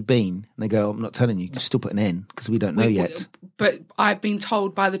say, where have you been? And they go, I'm not telling you. You can still put an N because we don't know yet. But I've been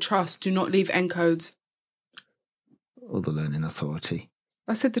told by the trust, do not leave N codes. Or the learning authority.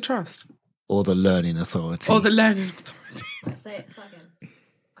 I said the trust. Or the learning authority. Or the learning authority. Say it again.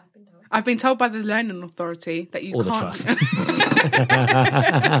 I've been told by the learning authority that you or can't... Or the trust.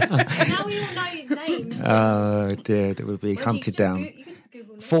 Now we all know names. Oh, dear. It would be hunted down. You can just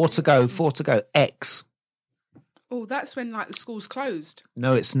Google names. 4 to go. X. Oh, that's when the school's closed.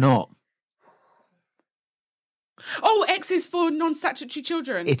 No, it's not. Oh, X is for non-statutory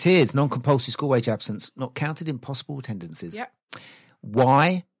children. It is. Non-compulsory school wage absence. Not counted in possible attendances. Yep.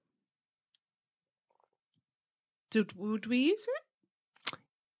 Y. Would we use it?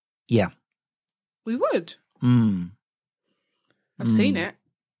 Yeah. We would. I've seen it.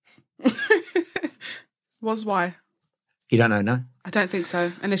 What's why? You don't know, no? I don't think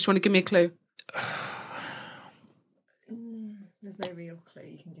so. Unless you want to give me a clue. There's no real clue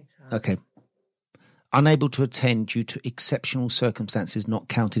you can give to that. Okay. Unable to attend due to exceptional circumstances not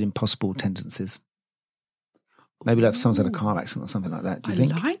counted in possible attendances. Maybe like someone's had a car accident or something like that. Do you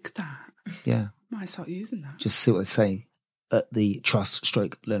think? I like that. Yeah. Might start using that. Just see what they say at the trust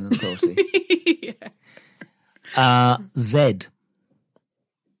stroke learning authority. Z.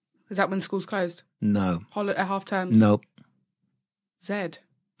 Is that when school's closed? No. Half terms? Nope. Z.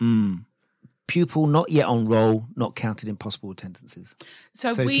 Pupil not yet on roll, not counted in possible attendances.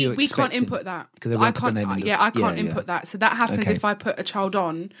 So we can't input that. Because I can't input that. So that happens if I put a child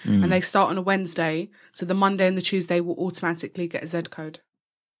on and they start on a Wednesday. So the Monday and the Tuesday will automatically get a Z code.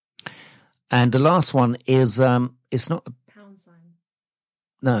 And the last one is it's not a pound sign.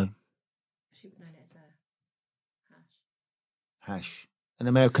 No. She would know it's a hash. An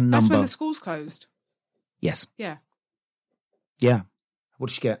American number. That's when the school's closed. Yes. Yeah. Yeah. What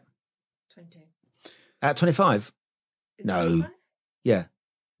did she get? 22. At 25? No. 25? Yeah.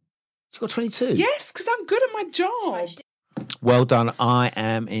 She got 22. Yes, because I'm good at my job. Well done. I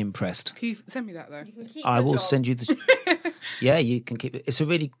am impressed. Can you send me that though? You can keep I will send you the... Yeah, you can keep it. It's a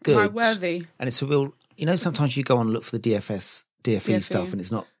really good... Right, worthy. And it's a real... You know, sometimes you go on and look for the DFE stuff and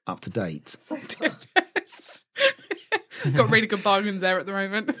it's not up to date. DFS. Got really good bargains there at the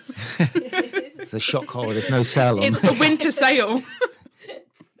moment. It's a shock horror. There's no sale on. It's the winter sale.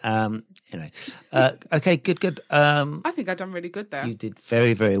 Anyway, okay, good. I think I've done really good there. You did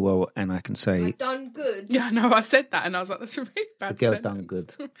very, very well, and I can say I've done good. Yeah, no, I said that, and I was like, "That's a really bad." The girl sentence. done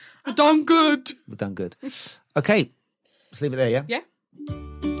good. I've done good. We've done good. Okay, let's leave it there. Yeah. Yeah.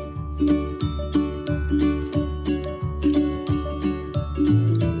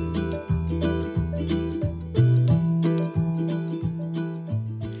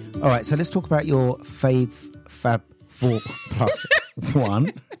 All right, so let's talk about your Fab 4 plus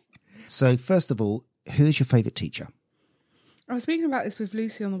 1. So first of all, who is your favourite teacher? I was speaking about this with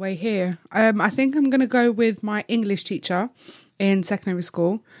Lucy on the way here. I think I'm going to go with my English teacher in secondary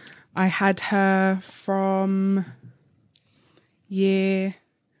school. I had her from year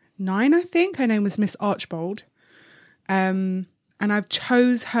 9, I think. Her name was Miss Archbold. And I've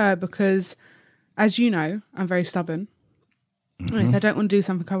chose her because, as you know, I'm very stubborn. If I don't want to do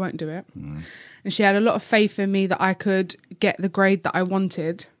something, I won't do it. And she had a lot of faith in me that I could get the grade that I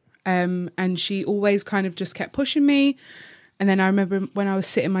wanted. And she always kind of just kept pushing me. And then I remember when I was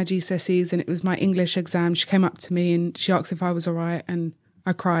sitting my GCSEs and it was my English exam, she came up to me and she asked if I was all right, and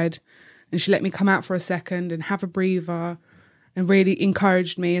I cried. And she let me come out for a second and have a breather and really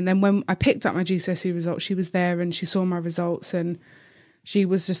encouraged me. And then when I picked up my GCSE results, she was there and she saw my results and she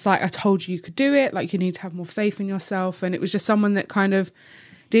was just like, I told you could do it. Like, you need to have more faith in yourself. And it was just someone that kind of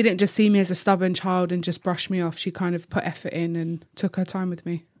didn't just see me as a stubborn child and just brush me off. She kind of put effort in and took her time with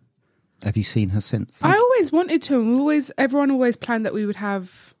me. Have you seen her since? I always wanted to. Everyone always planned that we would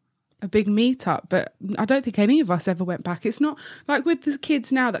have a big meetup, but I don't think any of us ever went back. It's not like with the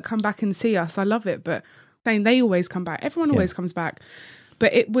kids now that come back and see us. I love it, but saying they always come back. Everyone always comes back.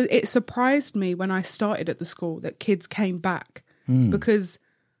 But it surprised me when I started at the school that kids came back because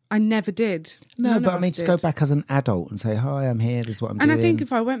I never did. No, but I mean, to go back as an adult and say, hi, I'm here, this is what I'm doing. And I think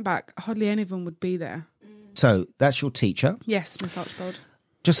if I went back, hardly any of them would be there. So that's your teacher? Yes, Miss Archbold.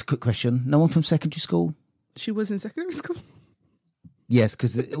 Just a quick question. No one from secondary school? She was in secondary school. Yes,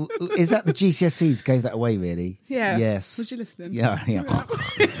 because is that the GCSEs gave that away, really? Yeah. Yes. Was you listening? Yeah.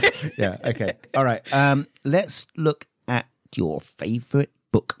 Yeah, okay. All right. Let's look at your favourite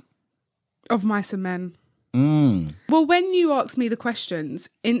book. Of Mice and Men. Well, when you asked me the questions,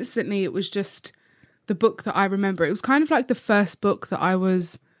 instantly it was just the book that I remember. It was kind of like the first book that I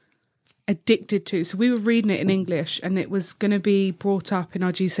was addicted to. So we were reading it in English and it was going to be brought up in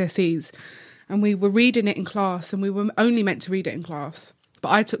our GCSEs. And we were reading it in class and we were only meant to read it in class. But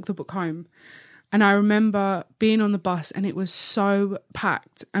I took the book home. And I remember being on the bus and it was so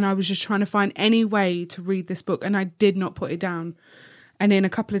packed. And I was just trying to find any way to read this book. And I did not put it down. And in a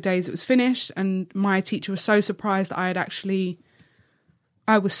couple of days it was finished. And my teacher was so surprised that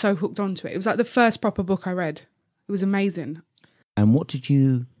I was so hooked onto it. It was like the first proper book I read. It was amazing. And what did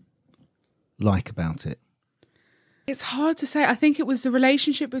you like about it? It's hard to say. I think it was the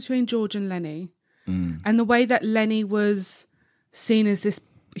relationship between George and Lenny and the way that Lenny was seen as this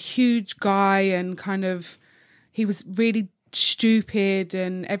huge guy and kind of he was really stupid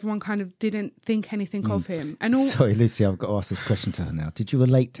and everyone kind of didn't think anything of him. And Sorry, Lucy, I've got to ask this question to her now. Did you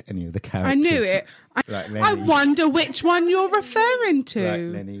relate to any of the characters? I knew it. I wonder which one you're referring to.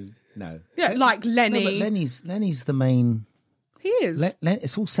 Like Lenny, no. Yeah, like Lenny. No, but Lenny's the main... He is.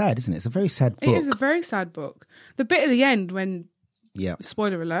 It's all sad, isn't it? It's a very sad book. It is a very sad book. The bit at the end when... Yeah.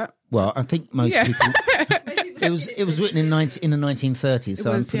 Spoiler alert. Well, I think most people... It was written in the 1930s,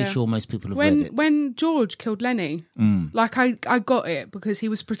 so I'm pretty sure most people have read it. When George killed Lenny, like I got it because he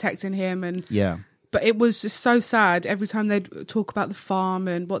was protecting him, and but it was just so sad. Every time they'd talk about the farm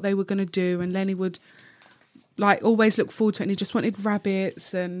and what they were going to do, and Lenny would like always look forward to it, and he just wanted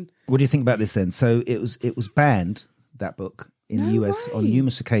rabbits. And what do you think about this then? So it was banned, that book, in the US on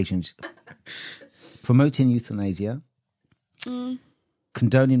numerous occasions, promoting euthanasia,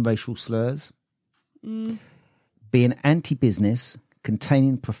 condoning racial slurs. Being anti-business,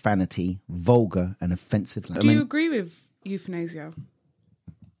 containing profanity, vulgar and offensive language. Do you agree with euthanasia?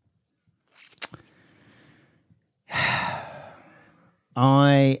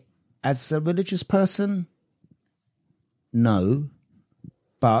 As a religious person, no,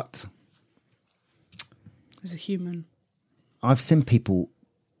 but... As a human. I've seen people,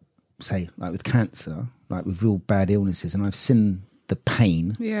 say, like with cancer, like with real bad illnesses, and I've seen the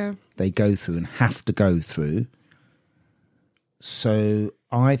pain they go through and have to go through. So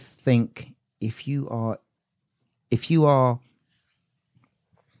I think if you are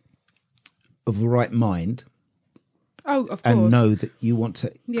of the right mind, of course, and know that you want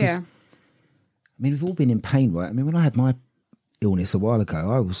to, I mean, we've all been in pain, right? I mean, when I had my illness a while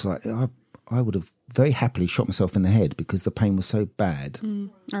ago, I was like, I would have very happily shot myself in the head because the pain was so bad.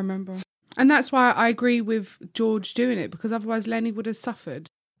 I remember. And that's why I agree with George doing it, because otherwise Lenny would have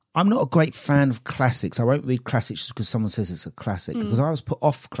suffered. I'm not a great fan of classics. I won't read classics just because someone says it's a classic, because I was put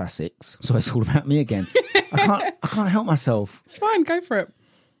off classics. So it's all about me again. I can't help myself. It's fine, go for it.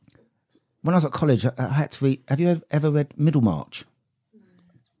 When I was at college, I had to read... Have you ever read Middlemarch?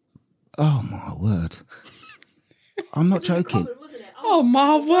 Oh, my word. I'm not joking. Oh,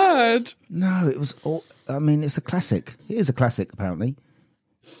 my word. No, it was... it's a classic. It is a classic, apparently.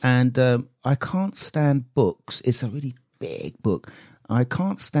 And I can't stand books. It's a really big book. I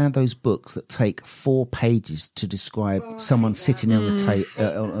can't stand those books that take 4 pages to describe someone sitting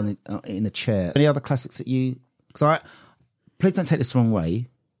on in a chair. Any other classics that you... Please don't take this the wrong way.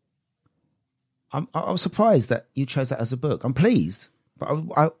 I was surprised that you chose that as a book. I'm pleased, but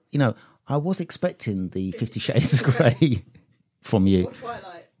I was expecting the 50 Shades of Grey from you. Or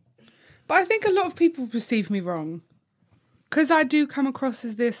Twilight. But I think a lot of people perceive me wrong because I do come across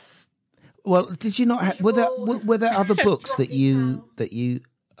as this. Well, did you not? Were there other books that you?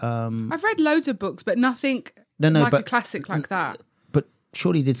 I've read loads of books, but nothing like a classic like that. But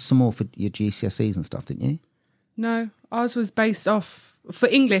surely you did some more for your GCSEs and stuff, didn't you? No, ours was based off for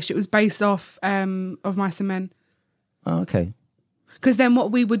English. It was based off Of Mice and Men. Oh, okay. Because then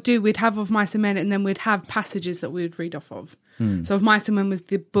what we would do, we'd have Of Mice and Men, and then we'd have passages that we would read off of. So Of Mice and Men was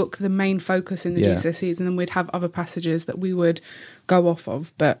the book, the main focus in the GCSEs, and then we'd have other passages that we would go off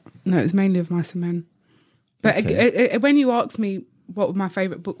of. But no, it was mainly Of Mice and Men. But when you asked me what my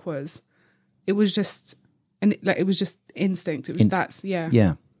favourite book was, it was just, it was just instinct. It was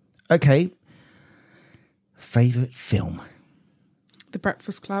Yeah. Okay. Favourite film? The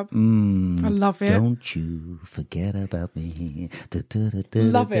Breakfast Club. I love it. Don't you forget about me.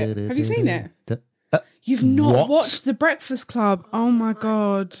 Love it. Have you seen it? You've not watched The Breakfast Club? Oh my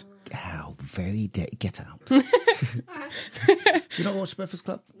God. How very get out. You not watched The Breakfast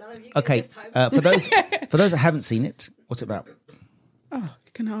Club? None of you Okay. For those that haven't seen it, what's it about? Oh,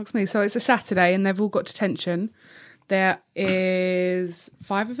 you can ask me. So it's a Saturday and they've all got detention. There is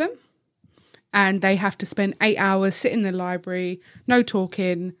 5 of them. And they have to spend 8 hours sitting in the library, no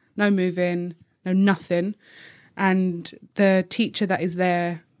talking, no moving, no nothing. And the teacher that is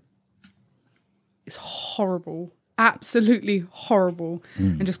there is horrible, absolutely horrible,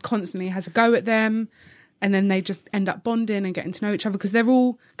 and just constantly has a go at them. And then they just end up bonding and getting to know each other because they're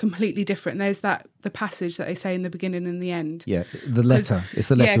all completely different. There's the passage that they say in the beginning and the end. Yeah, the letter. It's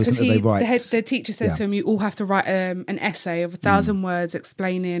the letter, isn't it, they write? The teacher says to him, you all have to write an essay of 1,000 words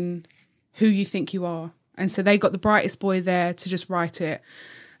explaining who you think you are. And so they got the brightest boy there to just write it.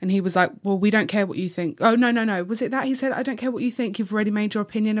 And he was like, well, we don't care what you think. Oh, no. Was it that? He said, I don't care what you think. You've already made your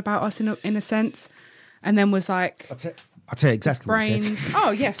opinion about us in a sense. And then was like... I'll tell you exactly brains. What he said.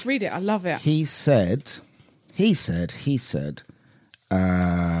 Oh, yes, read it. I love it. He said, you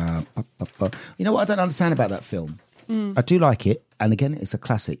know what I don't understand about that film? I do like it. And again, it's a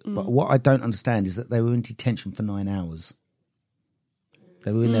classic. But what I don't understand is that they were in detention for 9 hours.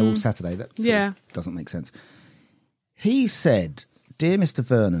 They were in there all Saturday. That doesn't make sense. He said, Dear Mr.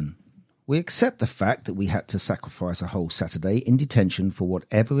 Vernon, we accept the fact that we had to sacrifice a whole Saturday in detention for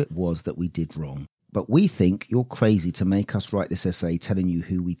whatever it was that we did wrong. But we think you're crazy to make us write this essay telling you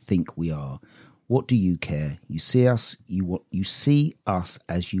who we think we are. What do you care? You see us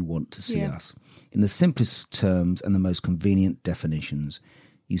as you want to see us. In the simplest terms and the most convenient definitions.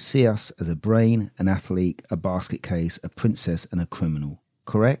 You see us as a brain, an athlete, a basket case, a princess and a criminal.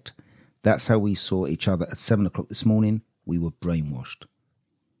 Correct? That's how we saw each other at 7 o'clock this morning. We were brainwashed.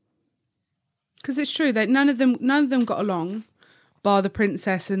 Because it's true that none of them got along, bar the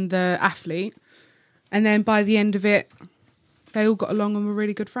princess and the athlete. And then by the end of it, they all got along and were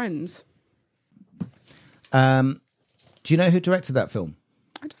really good friends. Do you know who directed that film?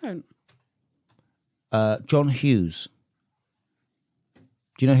 I don't. John Hughes.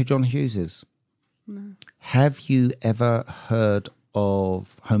 Do you know who John Hughes is? No. Have you ever heard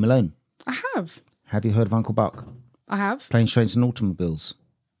of Home Alone? I have. Have you heard of Uncle Buck? I have. Planes, Trains and Automobiles.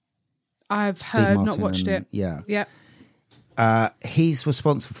 I've Steve heard, Martin not watched it. Yeah. Yeah. He's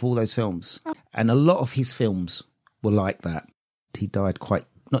responsible for all those films. Oh. And a lot of his films were like that. He died quite,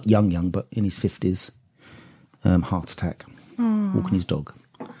 not young, but in his 50s. Heart attack. Walking his dog.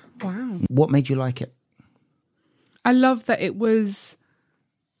 Wow. What made you like it? I love that it was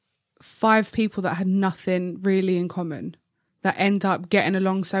 5 people that had nothing really in common that end up getting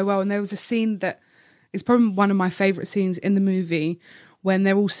along so well. And there was a scene that is probably one of my favourite scenes in the movie when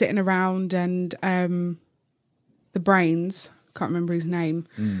they're all sitting around and the brains, can't remember his name,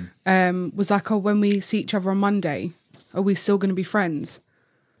 was like, oh, when we see each other on Monday, are we still going to be friends?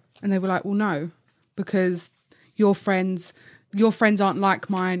 And they were like, well, no, because your friends aren't like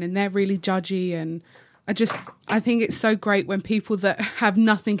mine and they're really judgy. And I think it's so great when people that have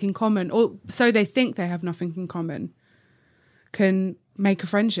nothing in common, or so they think they have nothing in common, can make a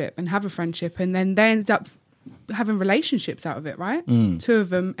friendship and have a friendship, and then they end up having relationships out of it, right? 2 of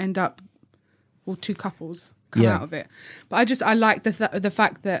them end up, or 2 couples come out of it. But I like the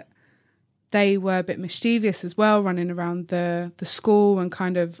fact that they were a bit mischievous as well, running around the school, and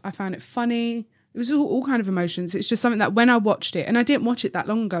kind of, I found it funny. It was all kind of emotions. It's just something that when I watched it, and I didn't watch it that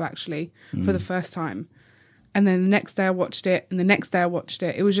long ago actually, for the first time, and then the next day I watched it, and the next day I watched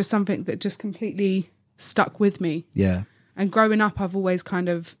it, it was just something that just completely stuck with me. Yeah. And growing up, I've always kind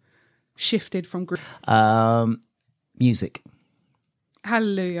of shifted from group. Music.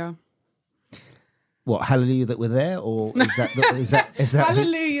 Hallelujah. What, Hallelujah That We're There? Or is that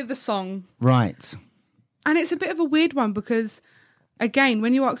Hallelujah, the song. Right. And it's a bit of a weird one because, again,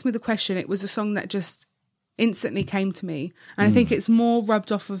 when you asked me the question, it was a song that just instantly came to me. And I think it's more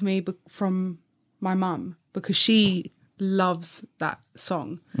rubbed off of me from my mum because she loves that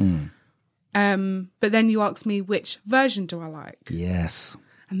song. But then you asked me, which version do I like? Yes.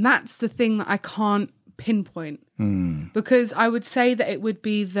 And that's the thing that I can't pinpoint. Because I would say that it would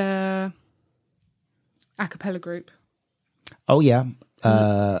be the a cappella group. Oh, yeah.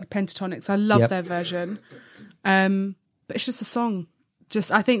 Pentatonics. I love their version. But it's just a song.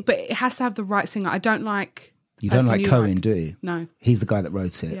 I think, but it has to have the right singer. I don't like... You don't like Cohen, do you? No. He's the guy that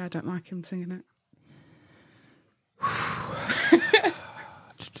wrote it. Yeah, I don't like him singing it.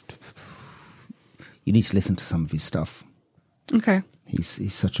 You need to listen to some of his stuff. Okay.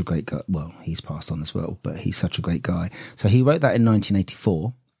 He's such a great guy. Well, he's passed on as well, but he's such a great guy. So he wrote that in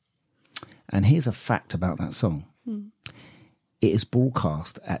 1984. And here's a fact about that song. It is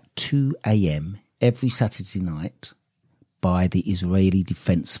broadcast at 2 a.m. every Saturday night by the Israeli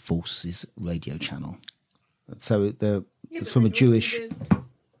Defense Forces radio channel. So it's from a Jewish...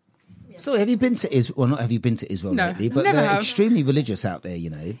 So have you been to Israel? Well, not have you been to Israel lately, but never they're have. extremely religious out there, you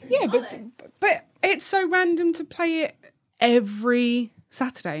know. Yeah, but it's so random to play it every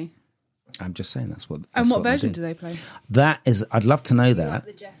Saturday. I'm just saying that's what... And what version do they play? That is... I'd love to know You that. like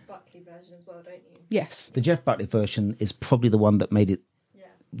the Jeff Buckley version as well, don't you? Yes. The Jeff Buckley version is probably the one that made it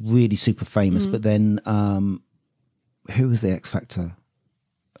really super famous. But then, who was the X Factor?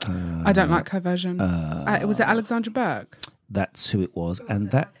 I don't like her version. Was it Alexandra Burke? That's who it was.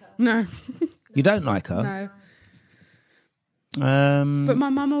 And that... No. You don't like her? No. But my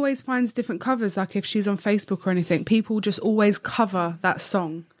mum always finds different covers. Like if she's on Facebook or anything, people just always cover that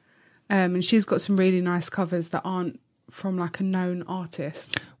song. And she's got some really nice covers that aren't from like a known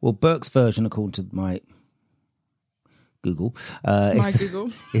artist. Well, Burke's version, according to my Google,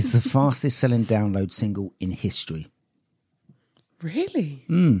 is the fastest selling download single in history. Really?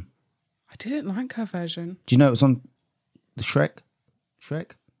 I didn't like her version. Do you know it was on the Shrek?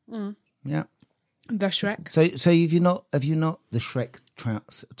 Yeah. The Shrek. So have you not the Shrek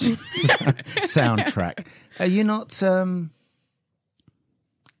soundtrack? Are you not? So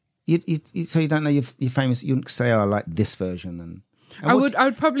you don't know your famous. You wouldn't say, "Oh, I like this version." And I would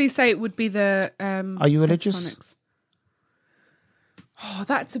probably say it would be the. Are you religious? Pentatonics. Oh,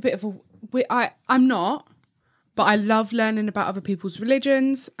 that's a bit of a. I'm not, but I love learning about other people's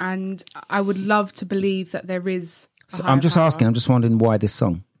religions, and I would love to believe that there is. So I'm just asking. I'm just wondering why this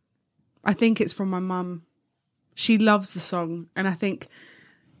song. I think it's from my mum. She loves the song, and I think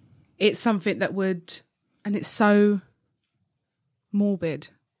it's something that would, and it's so morbid.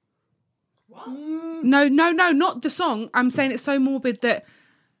 What? No, not the song. I'm saying it's so morbid that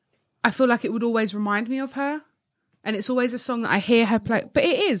I feel like it would always remind me of her, and it's always a song that I hear her play. But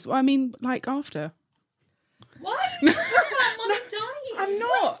it is. I mean, like after. Why are you talking about mum dying? I'm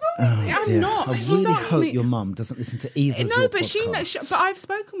not. I'm not. I really hope your mum doesn't listen to either of your podcasts. But I've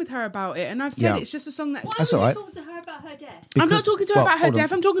spoken with her about it, and I've said it's just a song that. Why That's would all right. you talk to her about her death? I'm not talking to her about her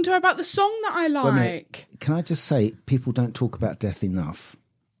death. I'm talking to her about the song that I like. Can I just say, people don't talk about death enough.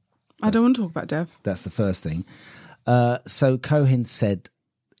 I don't want to talk about death. That's the first thing. So Cohen said,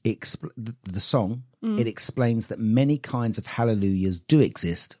 the song, it explains that many kinds of hallelujahs do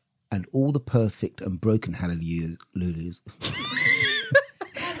exist, and all the perfect and broken hallelujahs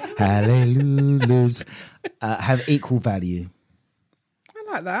have equal value.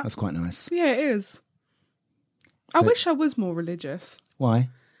 I like that. That's quite nice. Yeah, it is. I wish I was more religious. Why?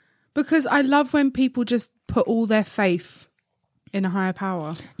 Because I love when people just put all their faith in a higher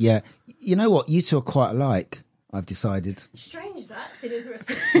power. Yeah. You know what? You two are quite alike, I've decided. Strange that, sinners were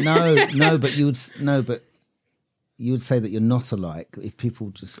but you would say that you're not alike. If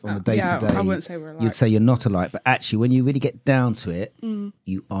people just on a day-to-day... I wouldn't say we're alike. You'd say you're not alike. But actually, when you really get down to it,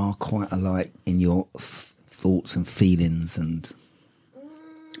 you are quite alike in your thoughts and feelings and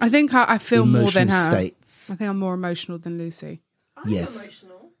I think I feel more than her. States. I think I'm more emotional than Lucy. Yes.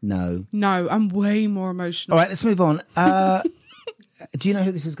 Emotional. No, I'm way more emotional. All right, let's move on. Do you know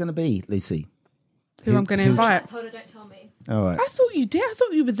who this is going to be, Lucy? Who I'm going to invite? I told her, don't tell me. All right. I thought you did. I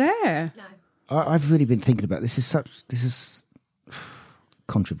thought you were there. No. I've really been thinking about this. This is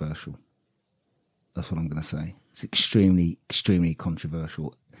controversial. That's what I'm going to say. It's extremely, extremely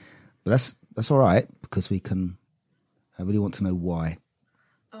controversial. But that's all right because I really want to know why.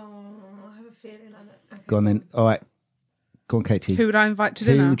 Oh, I have a feeling on it. Okay. Go on then. All right. Go on, Katie. Who would I invite to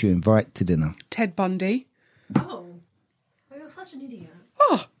dinner? Who would you invite to dinner? Ted Bundy. Oh, you're such an idiot.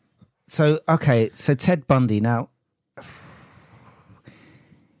 Oh. So Ted Bundy now.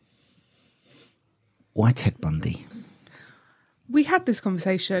 Why Ted Bundy? We had this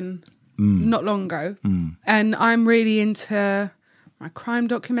conversation not long ago, and I'm really into my crime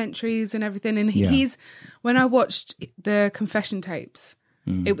documentaries and everything. And when I watched the confession tapes,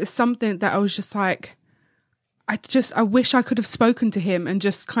 it was something that I was just like, I wish I could have spoken to him and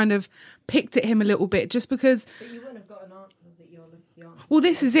just kind of picked at him a little bit, just because. But you wouldn't have got an answer that you're looking for. Well,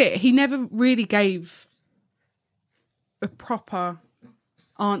 this is it. He never really gave a proper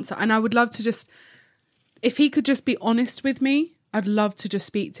answer, and I would love to just, if he could just be honest with me, I'd love to just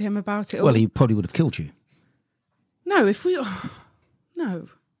speak to him about it. Well, he probably would have killed you. No, if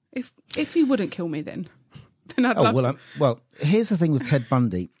he wouldn't kill me, then I'd love to. Well, here's the thing with Ted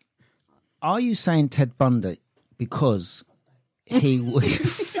Bundy. Are you saying Ted Bundy because he was?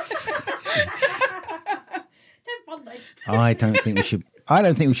 Ted Bundy. I don't think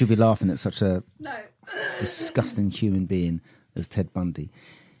we should be laughing at such a disgusting human being as Ted Bundy.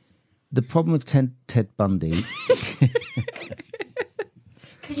 The problem with Ted Bundy.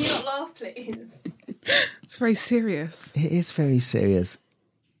 Can you not laugh, please? It's very serious. It is very serious.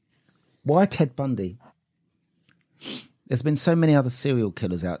 Why Ted Bundy? There's been so many other serial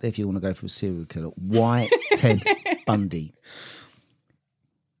killers out there. If you want to go for a serial killer, why Ted Bundy?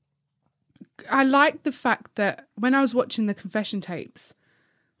 I like the fact that when I was watching the confession tapes,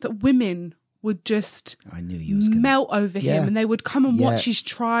 that women would just melt over him, and they would come and watch his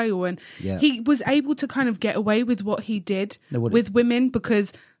trial, and he was able to kind of get away with what he did with women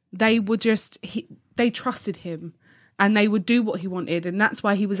because they were they trusted him and they would do what he wanted, and that's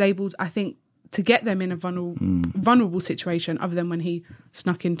why he was able, I think, to get them in a vulnerable situation, other than when he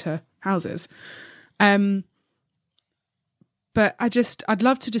snuck into houses. But I'd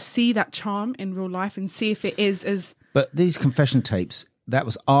love to just see that charm in real life and see if it is as. But these confession tapes, that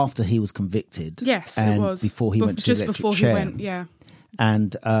was after he was convicted. Yes, and it was before he went to the electric chair. He went, yeah.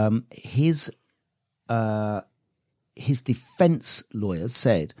 And his defense lawyer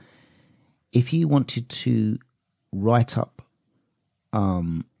said, if you wanted to write up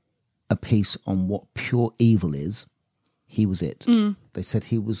a piece on what pure evil is, he was it. They said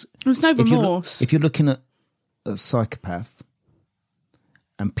he was. There was no remorse. If you're looking at a psychopath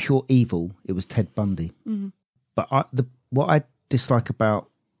and pure evil, it was Ted Bundy. But what I dislike about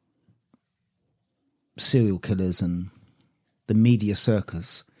serial killers and the media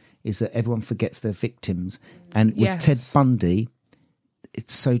circus is that everyone forgets their victims. And with Ted Bundy,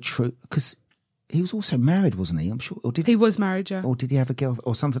 it's so true, because he was also married, wasn't he? I'm sure. Or he was married, yeah. Or did he have a girl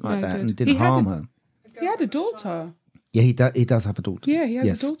or something like that and didn't harm her? He had a daughter. Yeah, he does have a daughter. Yeah, he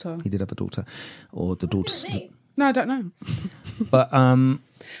has a daughter. He did have a daughter. Or the daughter. No, I don't know. But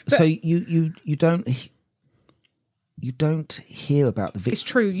so you don't hear about the victims. It's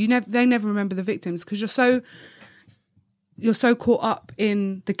true. They never remember the victims because you're so caught up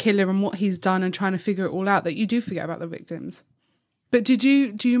in the killer and what he's done and trying to figure it all out that you do forget about the victims. But do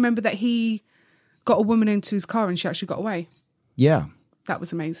you remember that he got a woman into his car and she actually got away? Yeah. That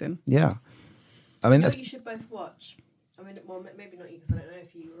was amazing. Yeah. I mean, you should both watch. I mean, well, maybe not you, because I don't know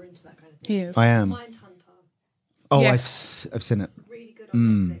if you were into that kind of thing. He is. I am. Mindhunter. Oh, yes. I've seen it. Really good on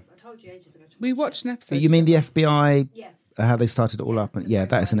Netflix. I told you ages ago. We watched an episode. You mean the FBI? Yeah. How they started it all up? And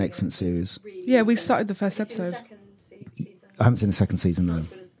that is an excellent series. Yeah, we started the first episode. I haven't seen the second season, though. Not as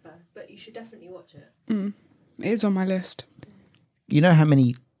good as the first, but you should definitely watch it. It is on my list. You know how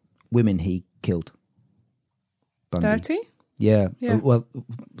many women he killed? Bundy? 30? Yeah. Well,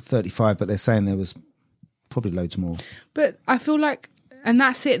 35, but they're saying there was probably loads more. But I feel like, and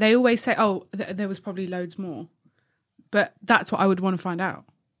that's it, they always say, there was probably loads more. But that's what I would want to find out.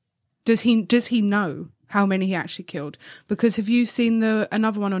 Does he know how many he actually killed? Because have you seen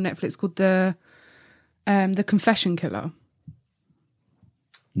another one on Netflix called the Confession Killer?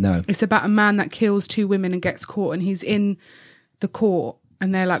 No. It's about a man that kills 2 women and gets caught, and he's in the court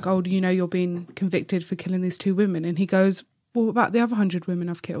and they're like, oh, you're being convicted for killing these 2 women. And he goes, well, what about the other 100 women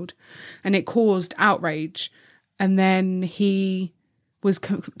I've killed? And it caused outrage. And then he was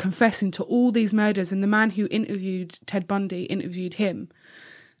confessing to all these murders, and the man who interviewed Ted Bundy interviewed him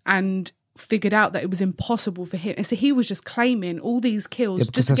and figured out that it was impossible for him. And so he was just claiming all these kills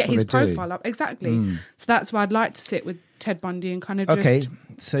just to get his profile up. Exactly. So that's why I'd like to sit with Ted Bundy and kind of Okay,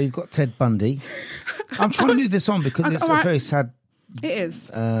 so you've got Ted Bundy. I'm trying to move this on because it's a very sad... It is.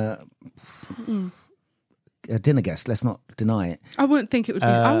 A dinner guest, let's not deny it. I wouldn't think it would be...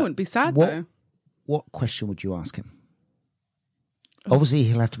 I wouldn't be sad, though. What question would you ask him? Obviously,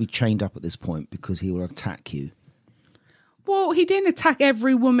 he'll have to be chained up at this point because he will attack you. Well, he didn't attack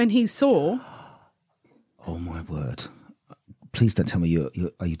every woman he saw. Oh, my word. Please don't tell me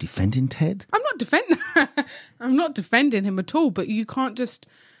are you defending Ted? I'm not defending him at all, but you can't just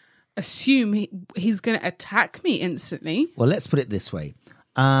assume he's going to attack me instantly. Well, let's put it this way.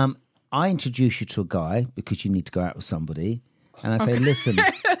 I introduce you to a guy because you need to go out with somebody. And I say, listen,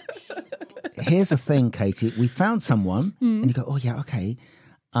 here's the thing, Katie. We found someone. And you go, oh, yeah, okay.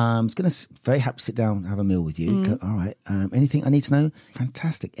 I'm going to very happy to sit down and have a meal with you. Go, all right. Anything I need to know?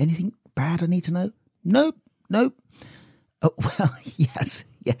 Fantastic. Anything bad I need to know? Nope. Oh, well, yes.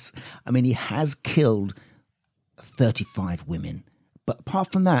 I mean, he has killed 35 women. But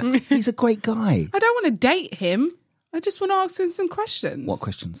apart from that, he's a great guy. I don't want to date him. I just want to ask him some questions. What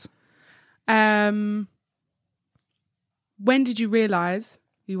questions? When did you realise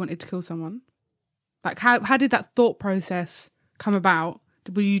you wanted to kill someone? Like, how did that thought process come about?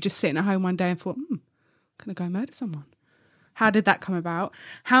 Were you just sitting at home one day and thought, I'm going to go murder someone? How did that come about?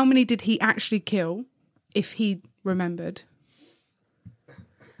 How many did he actually kill, if he remembered?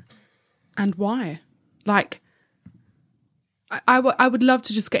 And why? Like, I would love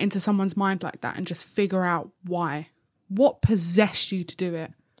to just get into someone's mind like that and just figure out why. What possessed you to do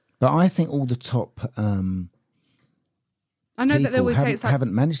it? But I think all the top I know that they always say it's like,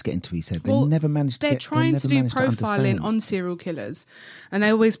 haven't managed to get into what he said. They never managed to They're get trying to do profiling to on serial killers, and they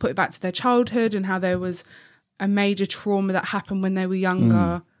always put it back to their childhood and how there was a major trauma that happened when they were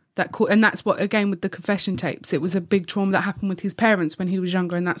younger. And that's what, again, with the confession tapes, it was a big trauma that happened with his parents when he was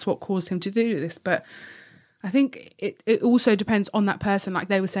younger, and that's what caused him to do this. But I think it also depends on that person. Like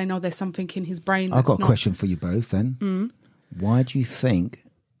they were saying, there's something in his brain. I've got a question for you both then. Why do you think,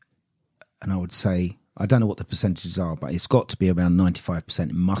 and I would say, I don't know what the percentages are, but it's got to be around 95%.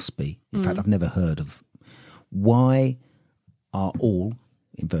 It must be. In fact, I've never heard of. Why are all,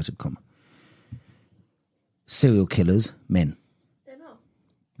 inverted comma, serial killers men? They're not.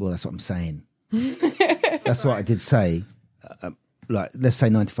 Well, that's what I'm saying. That's what I did say. Like, let's say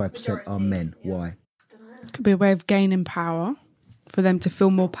 95% are men. Yeah. Why? Could be a way of gaining power, for them to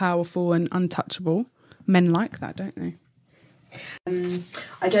feel more powerful and untouchable. Men like that, don't they?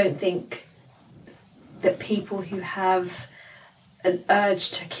 I don't think that people who have an urge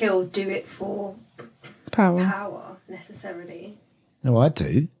to kill do it for power necessarily. No, I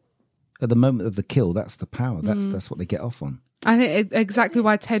do. At the moment of the kill, that's the power. That's what they get off on. I think exactly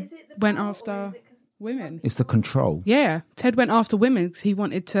why Ted went after women. It's the control. Yeah, Ted went after women because he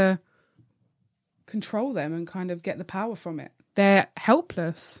wanted to control them and kind of get the power from it. They're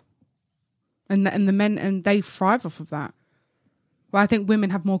helpless, and the men, and they thrive off of that. Well, I think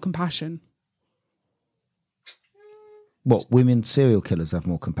women have more compassion. What, women serial killers have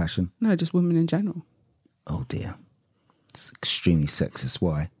more compassion? No, just women in general. Oh dear, it's extremely sexist.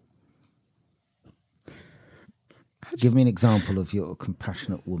 Why? Give me an example of your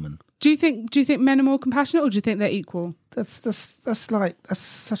compassionate woman. Do you think men are more compassionate, or do you think they're equal? That's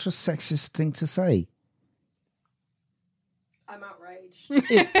such a sexist thing to say. I'm outraged.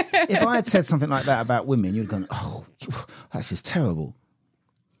 If I had said something like that about women, you'd have gone, oh, that's just terrible.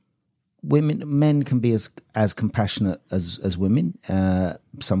 Men can be as compassionate as women.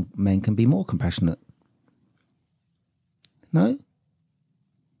 Some men can be more compassionate. No?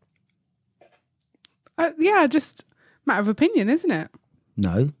 Yeah, just matter of opinion, isn't it?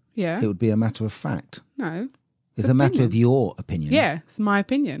 No. Yeah. It would be a matter of fact. No. It's a matter of your opinion. Yeah, it's my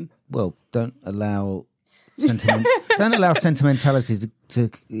opinion. Well, don't allow sentimentality to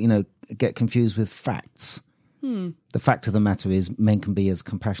get confused with facts. The fact of the matter is, men can be as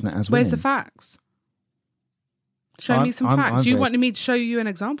compassionate as women. Where's the facts? Show me some facts. You wanted me to show you an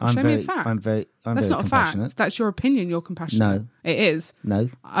example. Show me a fact. That's not a fact. That's your opinion. You're compassionate. No. It is. No.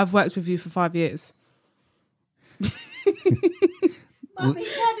 I've worked with you for 5 years. Mummy,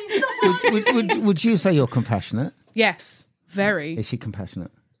 Daddy, stop. Would you say you're compassionate? Yes, very. Is she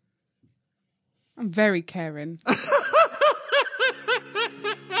compassionate? I'm very caring.